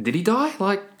away, did he die?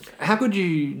 Like, how could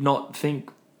you not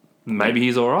think maybe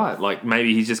he's all right? Like,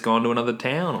 maybe he's just gone to another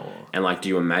town or... And, like, do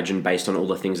you imagine based on all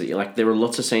the things that you... Like, there are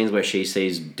lots of scenes where she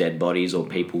sees dead bodies or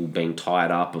people being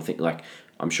tied up or things like...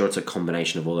 I'm sure it's a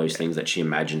combination of all those things that she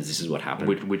imagines this is what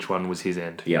happened. Which one was his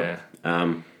end? Yep.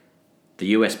 Yeah. The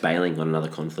US bailing on another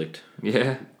conflict.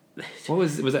 Yeah. What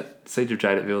was that Siege of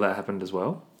Jadesville that happened as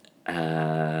well?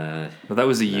 Well, that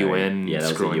was the UN. Yeah, that was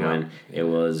the screwing UN. up. It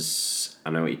was. I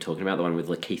know what you're talking about. The one with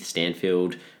Lakeith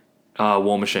Stanfield.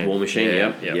 War Machine. War Machine.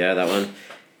 Yeah, Yeah, that one.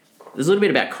 There's a little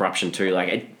bit about corruption too.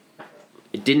 Like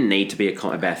it didn't need to be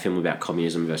about a film about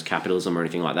communism versus capitalism or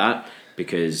anything like that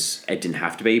because it didn't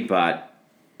have to be. But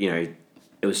it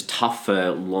was tough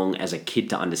for Long as a kid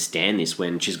to understand this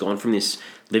when she's gone from this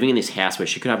living in this house where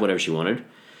she could have whatever she wanted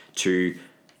to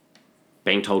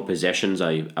being told possessions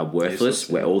are worthless,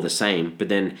 we're all the same, but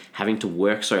then having to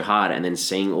work so hard and then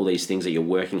seeing all these things that you're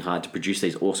working hard to produce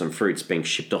these awesome fruits being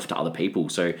shipped off to other people.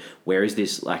 So where is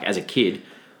this, like, as a kid,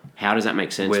 how does that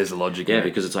make sense? Where's the logic? Yeah,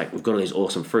 because it's like, we've got all these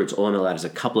awesome fruits, all I'm allowed is a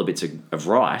couple of bits of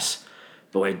rice,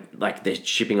 but they're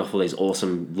shipping off all these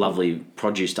awesome, lovely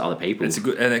produce to other people. It's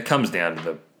and it comes down to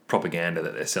the propaganda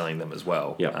that they're selling them as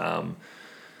well. Yeah.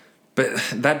 But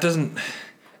that doesn't,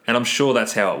 and I'm sure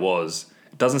that's how it was.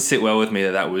 It doesn't sit well with me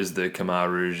that was the Khmer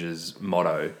Rouge's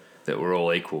motto, that we're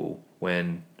all equal,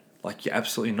 when, like, you're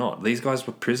absolutely not. These guys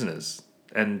were prisoners,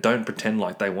 and don't pretend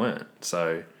like they weren't.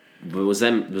 So, was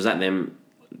that them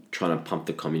trying to pump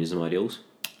the communism ideals?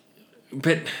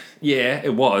 but yeah,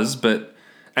 it was. But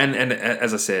and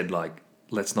as I said, like,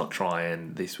 let's not try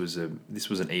and this was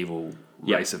an evil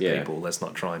race of people. Let's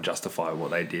not try and justify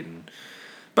what they did.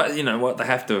 But you know what? They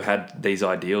have to have had these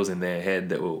ideals in their head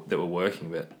that were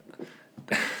working, but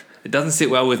it doesn't sit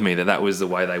well with me that was the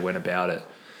way they went about it.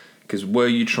 Because were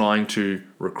you trying to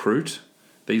recruit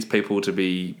these people to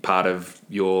be part of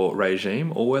your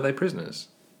regime, or were they prisoners?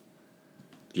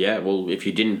 Yeah, well, if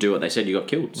you didn't do what they said, you got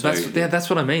killed. So. That's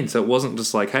what I mean. So it wasn't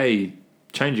just like, hey,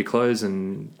 change your clothes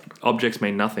and objects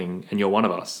mean nothing and you're one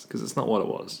of us, because it's not what it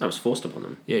was. That was forced upon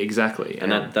them. Yeah, exactly.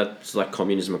 And that's like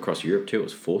communism across Europe too. It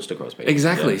was forced across people.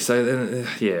 Exactly. Yeah. So then,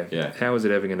 Yeah. how is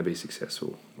it ever going to be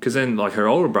successful? Because then, like, her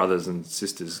older brothers and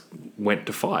sisters went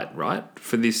to fight, right,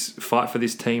 for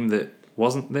this team that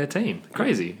wasn't their team.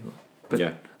 Crazy.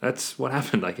 But that's what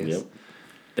happened, I guess. Yep.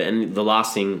 And the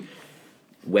last thing,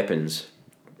 weapons.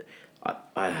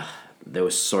 There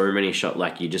were so many shots,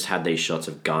 like, you just had these shots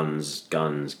of guns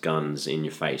in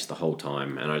your face the whole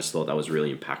time, and I just thought that was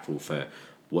really impactful for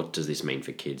what does this mean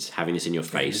for kids? Having this in your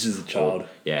face. This is a child.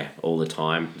 All the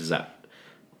time. Does that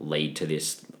lead to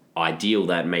this ideal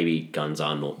that maybe guns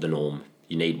are not the norm?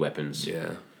 You need weapons.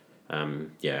 Yeah.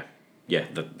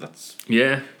 That's...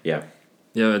 Yeah. Yeah.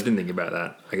 Yeah, I didn't think about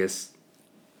that. I guess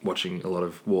watching a lot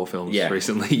of war films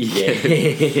recently.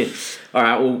 Yeah. All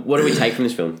right, well, what do we take from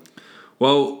this film?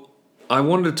 Well, I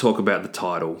wanted to talk about the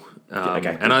title.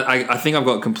 Okay. And I think I've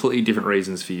got completely different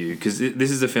reasons for you, because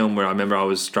this is a film where I remember I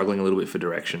was struggling a little bit for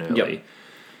direction early. Yep.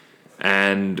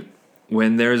 And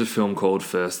when there is a film called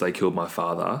First They Killed My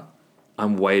Father,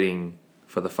 I'm waiting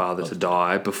for the father to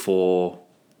die before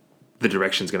the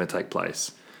direction's going to take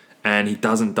place. And he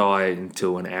doesn't die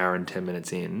until an hour and 10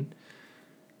 minutes in.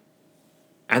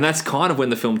 And that's kind of when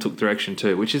the film took direction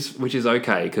too, which is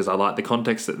okay, because I like the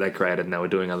context that they created and they were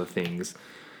doing other things.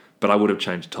 But I would have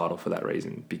changed the title for that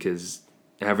reason, because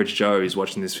average Joe is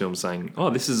watching this film saying, oh,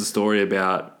 this is a story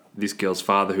about this girl's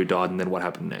father who died and then what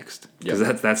happened next. Because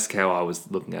that's how I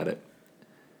was looking at it.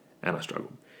 And I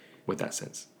struggled with that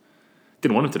sense.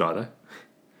 Didn't want him to die though.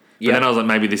 But then I was like,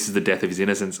 maybe this is the death of his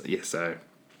innocence. Yeah, so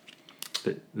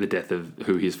the death of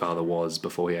who his father was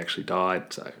before he actually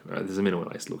died. So there's a million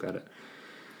ways to look at it.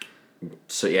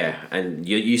 So yeah, and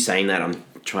you saying that,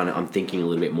 I'm thinking a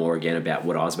little bit more again about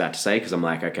what I was about to say, because I'm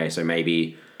like, okay, so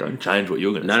maybe don't change what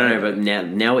you're going to say. No, but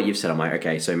now what you've said, I'm like,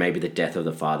 okay, so maybe the death of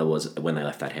the father was when they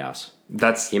left that house.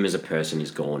 That's him as a person is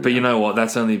gone. But now. You know what?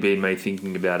 That's only been me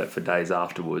thinking about it for days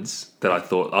afterwards. That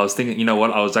I was thinking, you know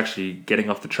what? I was actually getting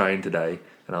off the train today,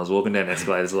 and I was walking down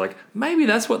escalators. Like, maybe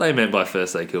that's what they meant by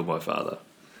first they killed my father.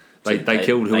 They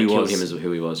killed who he was. They killed him as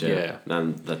who he was, yeah.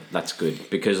 And that's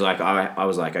good. Because, like, I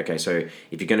was like, okay, so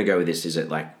if you're going to go with this, is it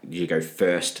like, you go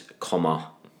first, comma,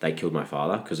 they killed my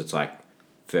father? Because it's like,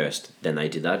 first, then they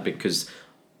did that. Because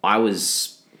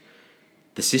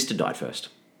the sister died first.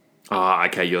 Ah,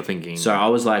 okay, you're thinking... So I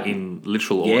was like... In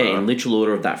literal order. Yeah, in literal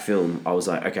order of that film, I was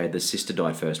like, okay, the sister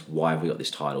died first. Why have we got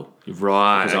this title?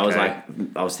 Right, Because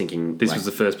I was thinking... This was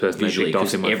the first person they picked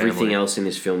off in my everything family. else in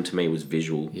this film to me was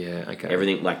visual. Yeah, okay.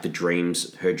 Everything, like the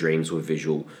dreams, her dreams were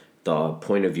visual. The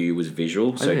point of view was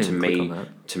visual. So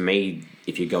to me,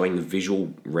 if you're going the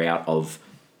visual route of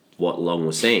what Long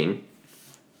was seeing...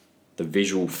 The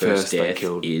visual first death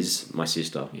is my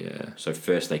sister. Yeah. So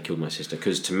first they killed my sister.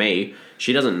 Because to me,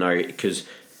 she doesn't know, because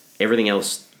everything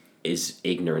else is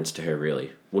ignorance to her,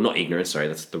 really. Well, not ignorance, sorry,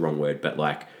 that's the wrong word. But,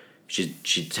 like, she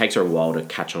takes her a while to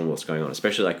catch on what's going on.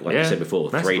 Especially, like you said before,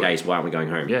 3 days, why aren't we going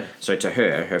home? Yeah. So to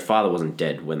her father wasn't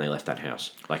dead when they left that house.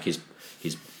 Like, his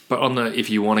But if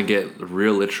you want to get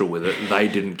real literal with it, they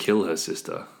didn't kill her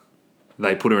sister.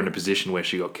 They put her in a position where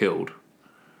she got killed.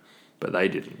 But they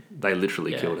didn't. They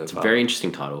literally killed her It's a father. very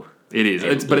interesting title. It is.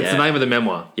 It's the name of the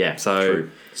memoir. Yeah, So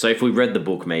true. So if we read the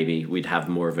book, maybe we'd have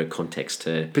more of a context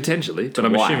to... potentially. But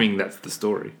I'm why. assuming that's the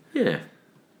story. Yeah.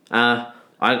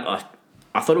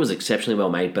 I thought it was exceptionally well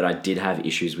made, but I did have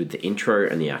issues with the intro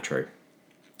and the outro.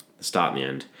 The start and the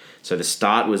end. So the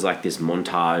start was like this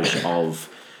montage of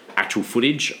actual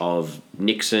footage of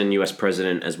Nixon, US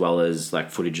president, as well as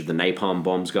like footage of the napalm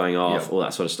bombs going off, all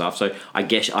that sort of stuff. So I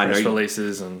guess Press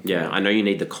releases and... Yeah, I know you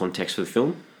need the context for the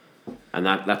film, and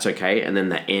that's okay. And then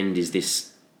the end is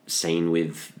this scene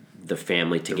with the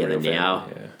family together real now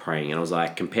family, praying. And I was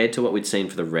like, compared to what we'd seen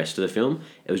for the rest of the film,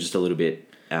 it was just a little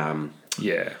bit...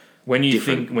 yeah. When you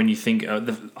different. think,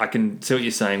 I can see what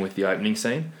you're saying with the opening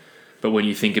scene, but when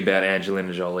you think about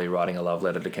Angelina Jolie writing a love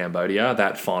letter to Cambodia,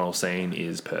 that final scene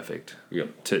is perfect.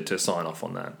 Yep. To sign off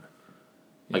on that.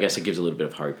 I guess it gives a little bit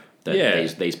of hope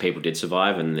that these people did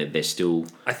survive and that they're still...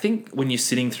 I think when you're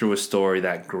sitting through a story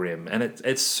that grim, and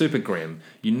it's super grim,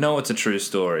 you know it's a true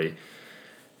story.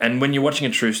 And when you're watching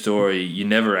a true story, you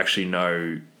never actually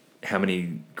know how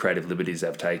many creative liberties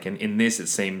they've taken. In this, it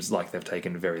seems like they've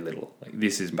taken very little. Like,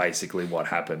 this is basically what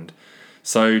happened.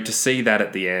 So to see that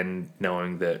at the end,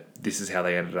 knowing that this is how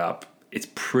they ended up, it's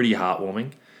pretty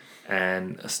heartwarming.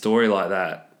 And a story like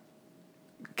that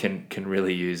can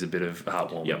really use a bit of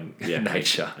heartwarming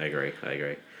nature. I agree.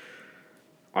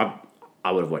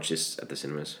 I would have watched this at the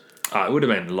cinemas. It would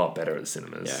have been a lot better at the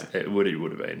cinemas. Yeah. It would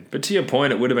have been. But to your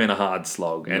point, it would have been a hard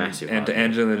slog. And to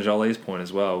Angelina Jolie's point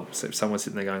as well, so someone's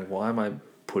sitting there going, why am I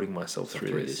putting myself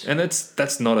through this? And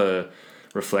that's not a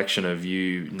reflection of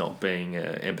you not being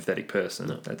an empathetic person.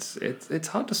 No. It's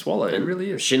hard to swallow. And it really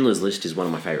is. Schindler's List is one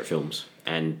of my favourite films,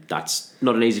 and that's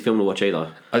not an easy film to watch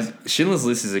either. Schindler's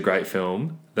List is a great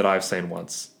film that I've seen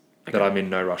once, that I'm in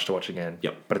no rush to watch again.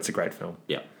 Yep. But it's a great film.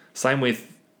 Yep. Same with...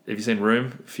 Have you seen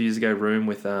Room? A few years ago, Room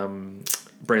with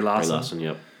Brie Larson.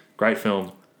 Yep. Great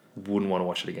film. Wouldn't want to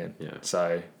watch it again. Yeah.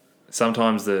 So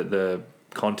sometimes the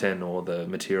content or the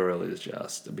material is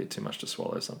just a bit too much to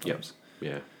swallow sometimes.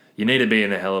 Yep. Yeah. You need to be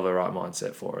in a hell of a right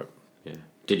mindset for it. Yeah.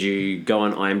 Did you go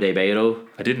on IMDb at all?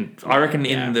 I didn't. I reckon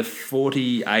in the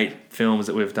 48 films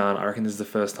that we've done, I reckon this is the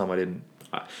first time I didn't.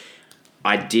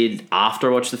 I did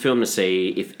after I watched the film to see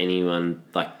if anyone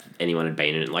had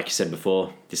been in it. Like you said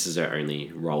before, this is her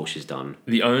only role she's done.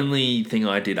 The only thing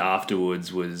I did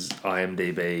afterwards was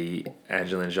IMDb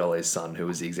Angelina Jolie's son, who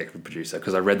was the executive producer,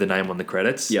 because I read the name on the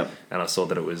credits. Yep. And I saw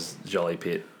that it was Jolie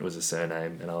Pitt was a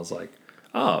surname, and I was like,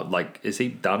 oh, like, has he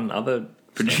done other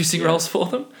producing roles for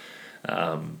them?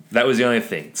 That was the only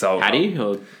thing. So Had he?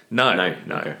 Or? No. Okay,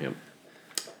 yep.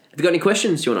 Have you got any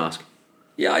questions you want to ask?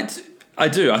 Yeah, I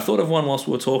do. I thought of one whilst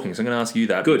we were talking, so I'm going to ask you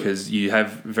that. Good. Because you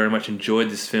have very much enjoyed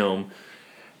this film.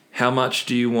 How much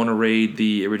do you want to read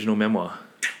the original memoir?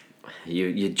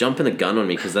 You're jumping the gun on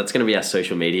me because that's going to be our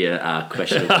social media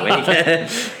question of the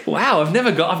week. Wow, I've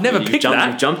never picked that.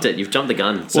 You've jumped it. You've jumped the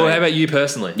gun. So, well, how about you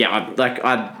personally? Yeah,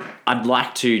 I'd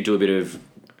like to do a bit of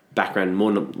background.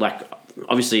 More like,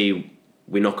 obviously,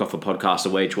 we knock off a podcast a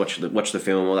week to watch the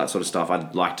film, all that sort of stuff.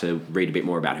 I'd like to read a bit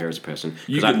more about her as a person.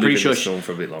 You could live in this film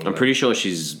for a bit longer. I'm pretty sure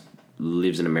she's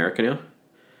lives in America now.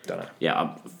 Don't know.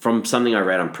 Yeah, from something I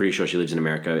read, I'm pretty sure she lives in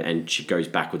America, and she goes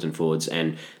backwards and forwards.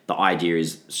 And the idea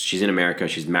is she's in America,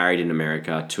 she's married in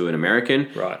America to an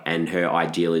American, right? And her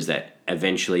ideal is that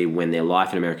eventually, when their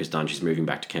life in America is done, she's moving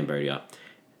back to Cambodia.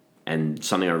 And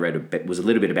something I read was a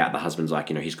little bit about the husband's like,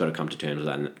 he's got to come to terms with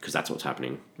that because that's what's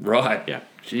happening. Right. Yeah.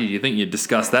 Gee, you think you'd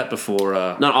discussed that before?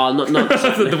 No, not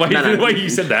the way you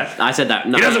said that. I said that.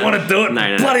 No, he doesn't want to do it.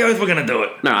 No. Bloody oath, we're going to do it.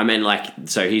 No, I mean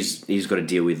so he's got to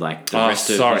deal with like the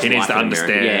rest of his life. He needs to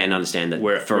understand. Yeah, and understand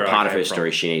that for a part of her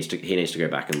story, he needs to go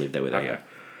back and live there with her.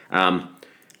 Okay.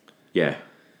 Yeah.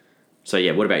 So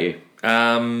yeah, what about you?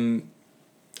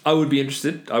 I would be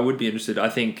interested. I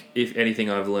think if anything,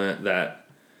 I've learnt that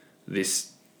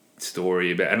this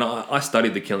story about, and I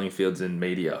studied the killing fields in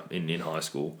media in high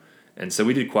school, and so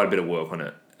we did quite a bit of work on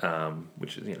it,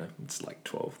 which is, it's like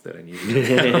 12, 13 years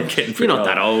ago. You're not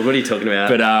that old. What are you talking about?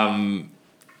 But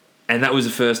and that was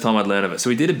the first time I'd learned of it. So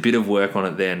we did a bit of work on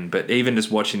it then, but even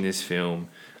just watching this film,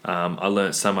 I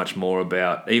learnt so much more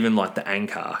about even like the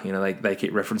Angkar. They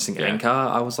keep referencing Angkar.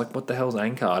 I was like, what the hell's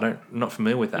Angkar? I'm not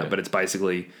familiar with that, but it's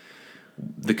basically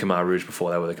the Khmer Rouge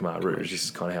before they were the Khmer Rouge. This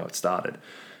is kind of how it started.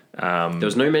 There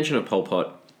was no mention of Pol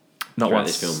Pot. Not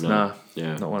once. This film, no.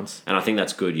 Yeah, not once. And I think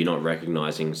that's good. You're not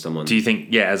recognising someone. Do you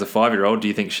think, as a 5-year-old, do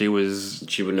you think she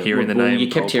wouldn't have hearing the name? You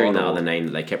kept hearing the other name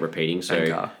that they kept repeating. So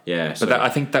Angkar. yeah, but I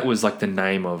think that was like the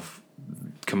name of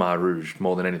Khmer Rouge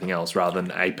more than anything else, rather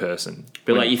than a person.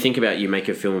 But like you think about, you make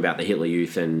a film about the Hitler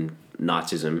Youth and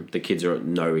Nazism, the kids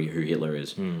know who Hitler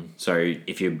is. So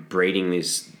if you're breeding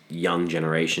this young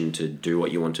generation to do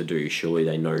what you want to do, surely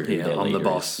they know who their I'm leader the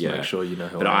boss. is. Yeah. Make sure you know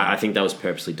who But I am. I think that was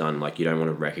purposely done. Like, you don't want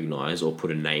to recognise or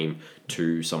put a name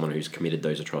to someone who's committed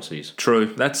those atrocities. True.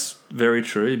 That's very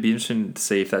true. It'd be interesting to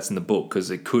see if that's in the book,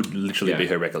 because it could literally Yeah. be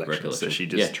her recollection. So she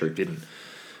just true. didn't.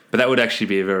 But that would actually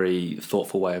be a very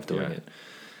thoughtful way of doing it.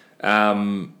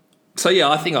 So yeah,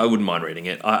 I think I wouldn't mind reading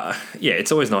it.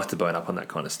 It's always nice to bone up on that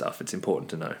kind of stuff. It's important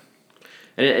to know.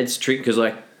 And it's tricky because,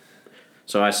 like,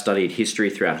 so I studied history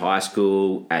throughout high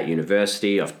school, at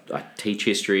university. I teach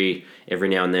history every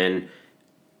now and then.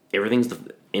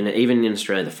 Even in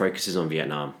Australia, the focus is on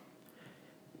Vietnam.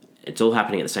 It's all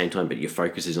happening at the same time, but your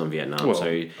focus is on Vietnam. Well,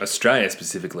 so Australia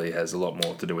specifically has a lot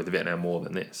more to do with the Vietnam War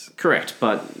than this. correct,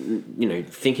 but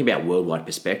thinking about worldwide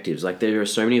perspectives, like there are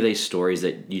so many of these stories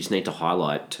that you just need to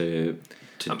highlight to.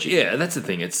 Yeah, that's the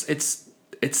thing. It's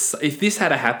if this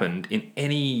had happened in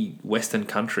any Western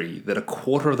country that a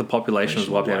quarter of the population was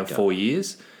wiped out in 4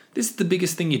 years, this is the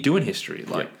biggest thing you do in history.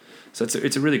 So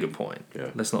it's a really good point.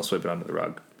 Yeah. Let's not sweep it under the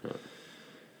rug.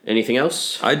 Anything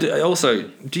else? I also,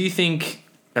 do you think,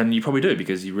 and you probably do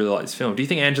because you really like this film, do you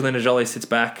think Angelina Jolie sits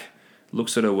back,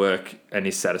 looks at her work, and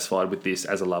is satisfied with this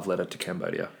as a love letter to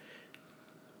Cambodia?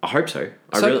 I hope so.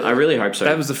 I really hope so.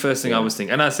 That was the first thing I was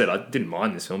thinking. And I said I didn't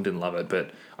mind this film, didn't love it,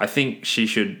 but I think she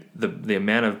should, the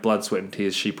amount of blood, sweat and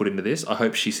tears she put into this, I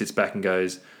hope she sits back and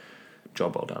goes,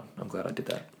 job well done. I'm glad I did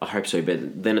that. I hope so,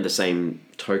 but then at the same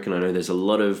token, I know there's a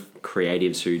lot of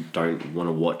creatives who don't want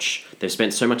to watch. They've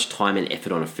spent so much time and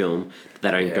effort on a film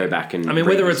that they don't go back and. I mean,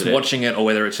 whether it's revisit it. watching it or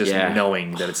whether it's just Yeah.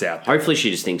 knowing that it's out there. Hopefully, she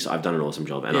just thinks I've done an awesome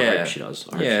job, and I hope she does.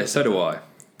 I hope she So do I.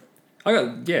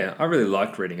 I really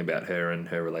liked reading about her and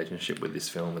her relationship with this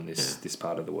film and this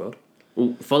part of the world.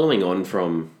 Well, following on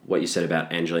from what you said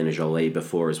about Angelina Jolie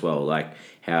before as well, like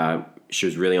how she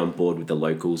was really on board with the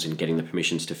locals and getting the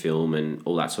permissions to film and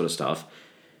all that sort of stuff.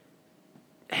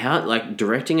 How, like,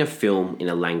 directing a film in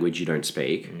a language you don't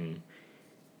speak,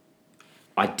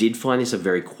 I did find this a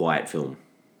very quiet film.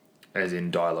 As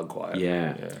in dialogue quiet.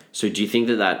 Yeah. So do you think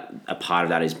that a part of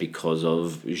that is because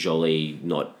of Jolie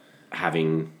not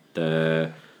having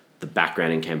the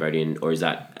background in Cambodian, or is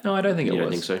that... No, I don't think it was. You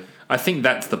don't think so? I think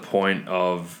that's the point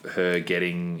of her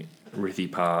getting Ruthie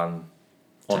Pan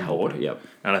on board. Yep.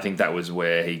 And I think that was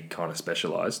where he kind of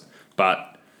specialised.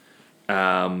 But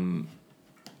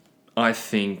I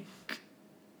think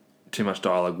too much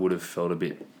dialogue would have felt a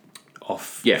bit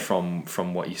off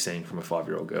from what you're seeing from a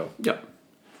 5-year-old girl. Yep.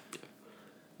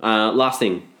 Last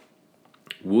thing.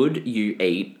 Would you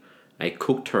eat a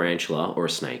cooked tarantula or a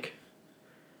snake?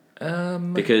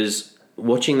 Because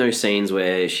watching those scenes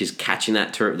where she's catching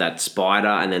that spider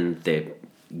and then they're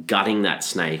gutting that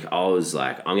snake, I was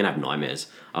like, I'm gonna have nightmares.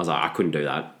 I was like, I couldn't do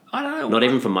that. I don't know. Not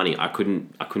even for money. I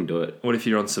couldn't do it. What if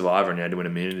you're on Survivor and you had to win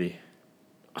immunity?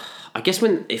 I guess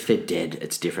if they're dead,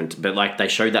 it's different. But like they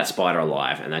showed that spider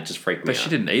alive, and that just freaked me But out.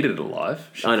 she didn't eat it alive.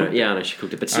 I know she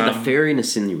cooked it, but still the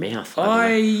furriness in your mouth.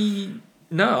 I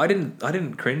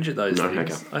didn't cringe at those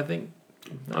things. Okay. I think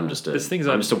I'm just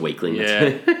a I'm weakling.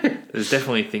 Yeah, there's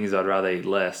definitely things I'd rather eat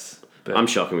less. But I'm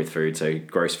shocking with food, so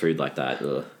gross food like that.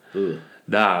 Ugh.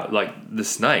 Nah, like the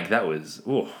snake. That was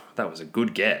a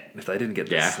good get. If they didn't get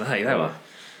the snake, that was.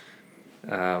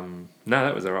 No,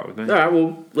 that was alright with me. All right,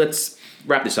 well, let's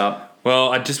wrap this up.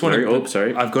 Well, I just want to.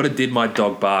 Sorry. I've got to did my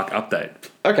dog bark update.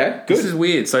 Okay, This is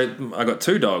weird. So I got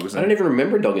 2 dogs. I don't even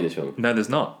remember a dog in this film. No, there's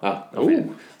not.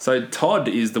 Ooh. So Todd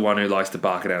is the one who likes to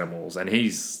bark at animals, and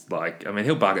he's like, I mean,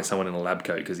 he'll bark at someone in a lab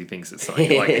coat because he thinks it's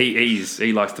something. Like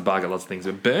he likes to bark at lots of things.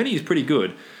 But Bernie is pretty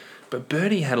good. But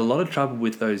Bernie had a lot of trouble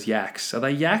with those yaks. Are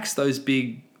they yaks? Those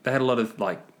big? They had a lot of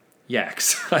like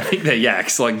yaks. I think they're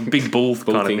yaks, like big bull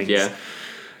kind of things. Yeah.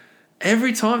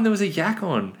 Every time there was a yak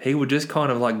on, he would just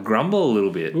kind of like grumble a little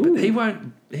bit. But he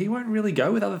won't really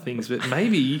go with other things. But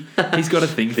maybe he's got a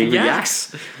thing for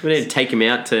yaks. We need to take him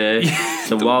out to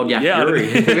the Wild Yak Brewery.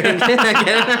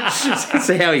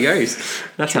 See how he goes.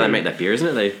 That's how they make that beer,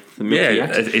 isn't it? The milk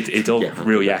yak. It's all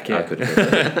real yak.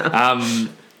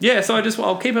 Yeah. So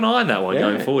I'll keep an eye on that one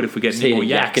going forward if we get any more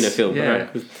yaks in a film. Yeah. Right.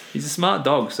 He's a smart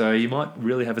dog, so you might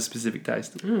really have a specific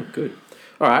taste. Good.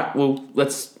 All right. Well,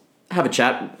 let's have a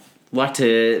chat. Like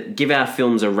to give our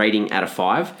films a rating out of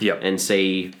 5 and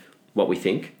see what we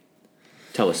think.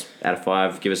 Tell us out of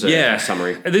 5. Give us a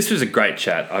summary. This was a great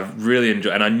chat. I've really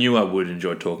enjoyed, and I knew I would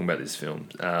enjoy talking about this film.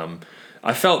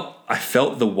 I felt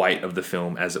the weight of the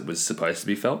film as it was supposed to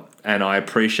be felt, and I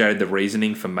appreciated the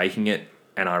reasoning for making it,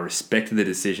 and I respected the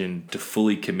decision to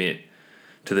fully commit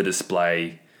to the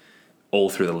display all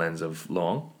through the lens of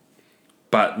Long.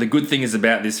 But the good thing is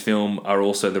about this film are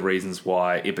also the reasons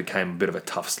why it became a bit of a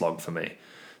tough slog for me.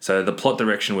 So the plot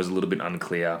direction was a little bit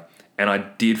unclear, and I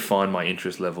did find my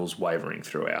interest levels wavering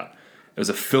throughout. It was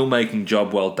a filmmaking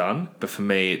job well done, but for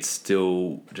me, it's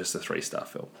still just a 3-star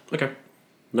film. Okay.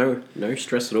 No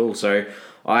stress at all. So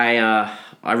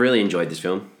I really enjoyed this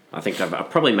film. I think I've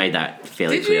probably made that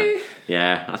fairly clear. You?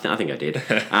 Yeah, I think I did.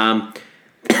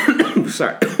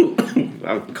 Sorry.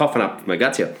 I'm coughing up my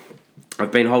guts here.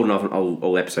 I've been holding off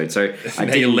all episode, so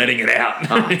Now you're letting it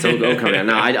out. It's all coming out.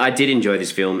 No, I did enjoy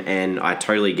this film, and I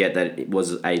totally get that it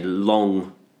was a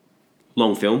long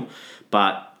film,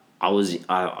 but I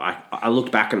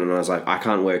looked back on it and I was like, I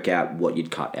can't work out what you'd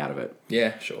cut out of it.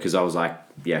 Yeah, sure. Because I was like,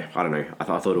 yeah, I don't know. I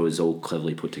thought it was all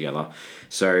cleverly put together.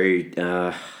 So,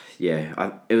 it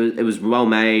was well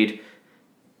made.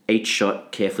 Each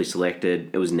shot carefully selected.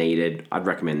 It was needed. I'd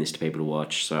recommend this to people to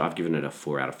watch. So I've given it a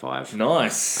 4 out of 5.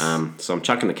 Nice. So I'm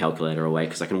chucking the calculator away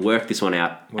because I can work this one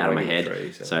out of my head.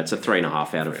 3, so it's a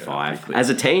 3.5 out of 5. As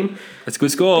a team, that's a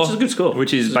good score. Which is a good score.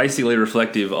 Which is basically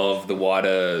reflective of the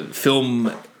wider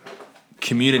film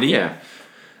community. Yeah.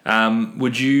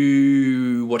 Would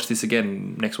you watch this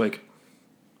again next week?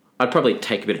 I'd probably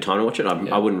take a bit of time to watch it.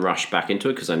 I wouldn't rush back into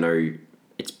it because I know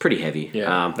it's pretty heavy.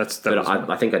 Yeah,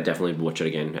 I think I'd definitely watch it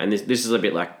again. And this is a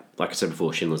bit like I said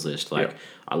before, Schindler's List.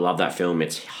 I love that film.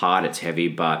 It's hard, it's heavy,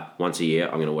 but once a year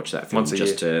I'm going to watch that film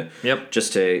just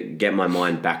to get my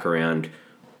mind back around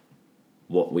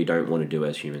what we don't want to do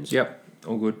as humans. Yep.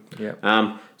 All good.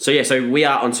 Yeah. So we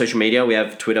are on social media. We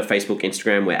have Twitter, Facebook,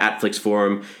 Instagram. We're at Flix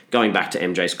Forum. Going back to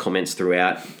MJ's comments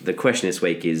throughout, the question this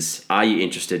week is: are you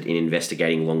interested in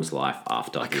investigating Long's life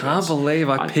after? I can't believe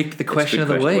I picked the question of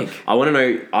the week. I want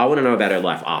to know about her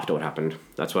life after what happened.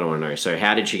 That's what I want to know. So,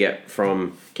 how did she get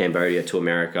from Cambodia to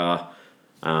America?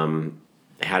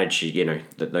 How did she,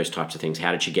 those types of things?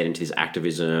 How did she get into this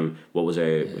activism? What was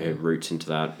her roots into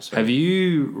that? So, have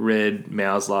you read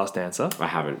Mao's Last Dancer? I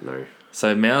haven't. No.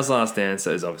 So Mao's Last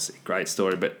Dancer is obviously a great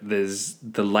story, but there's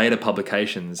the later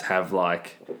publications have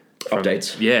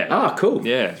updates. Yeah. Ah, cool.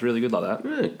 Yeah, it's really good like that.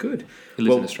 Yeah, good. He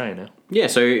lives in Australia now. Yeah,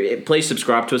 so please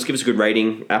subscribe to us. Give us a good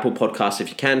rating. Apple Podcasts if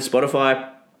you can. Spotify.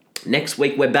 Next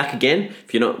week we're back again.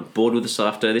 If you're not bored with us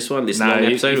after this long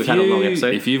episode, we've had a long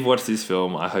episode. If you've watched this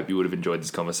film, I hope you would have enjoyed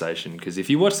this conversation, because if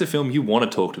you watch the film, you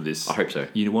want to talk to this. I hope so.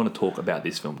 You want to talk about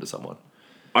this film to someone.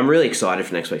 I'm really excited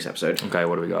for next week's episode. Okay,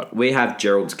 what do we got? We have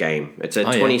Gerald's Game. It's a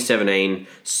 2017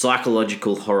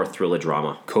 psychological horror thriller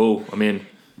drama. Cool, I'm in.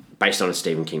 Based on a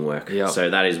Stephen King work. Yep. So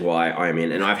that is why I'm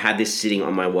in. And I've had this sitting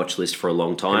on my watch list for a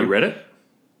long time. Have you read it?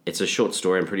 It's a short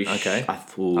story. I'm pretty sure. Okay. I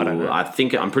don't know.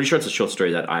 I'm pretty sure it's a short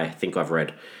story that I think I've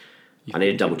read. I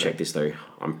need to double check this though.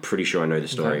 I'm pretty sure I know the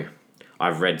story. Okay.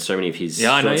 I've read so many of his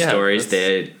short stories.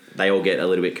 They all get a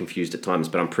little bit confused at times,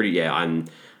 but I'm pretty.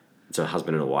 It's a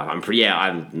husband and a wife. I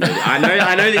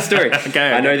know this story.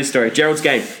 Okay. I know this story. Gerald's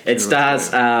Game. It stars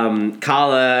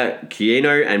Carla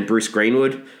Gugino and Bruce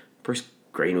Greenwood. Bruce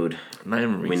Greenwood.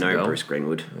 We know Bruce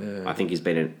Greenwood. Yeah. I think has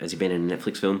he been in a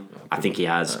Netflix film? I think he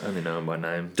has. I only know him by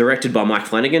name. Directed by Mike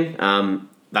Flanagan.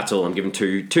 That's all. I'm giving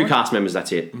two cast members.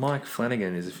 That's it. Mike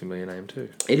Flanagan is a familiar name too.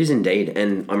 It is indeed,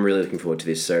 and I'm really looking forward to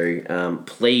this. So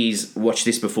please watch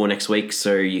this before next week,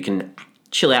 so you can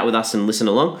chill out with us and listen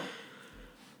along.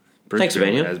 Thanks for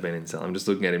being here. Has been in. I'm just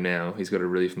looking at him now. He's got a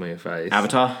really familiar face.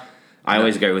 Avatar. I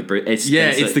always go with Bruce.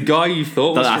 It's the guy you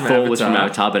thought was from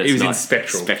Avatar. But it's he was not. In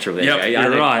Spectral. Spectral. There yep, you go.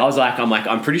 you're right.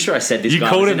 I'm pretty sure I said this. You guy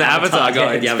called was him the Avatar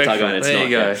guy. The Avatar guy. And there you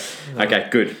go. Yeah. Okay,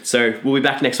 good. So we'll be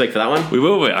back next week for that one. We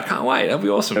will be. I can't wait. That'll be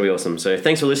awesome. So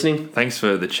thanks for listening. Thanks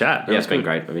for the chat. It's been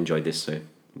great. I've enjoyed this. So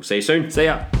we'll see you soon. See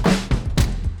ya.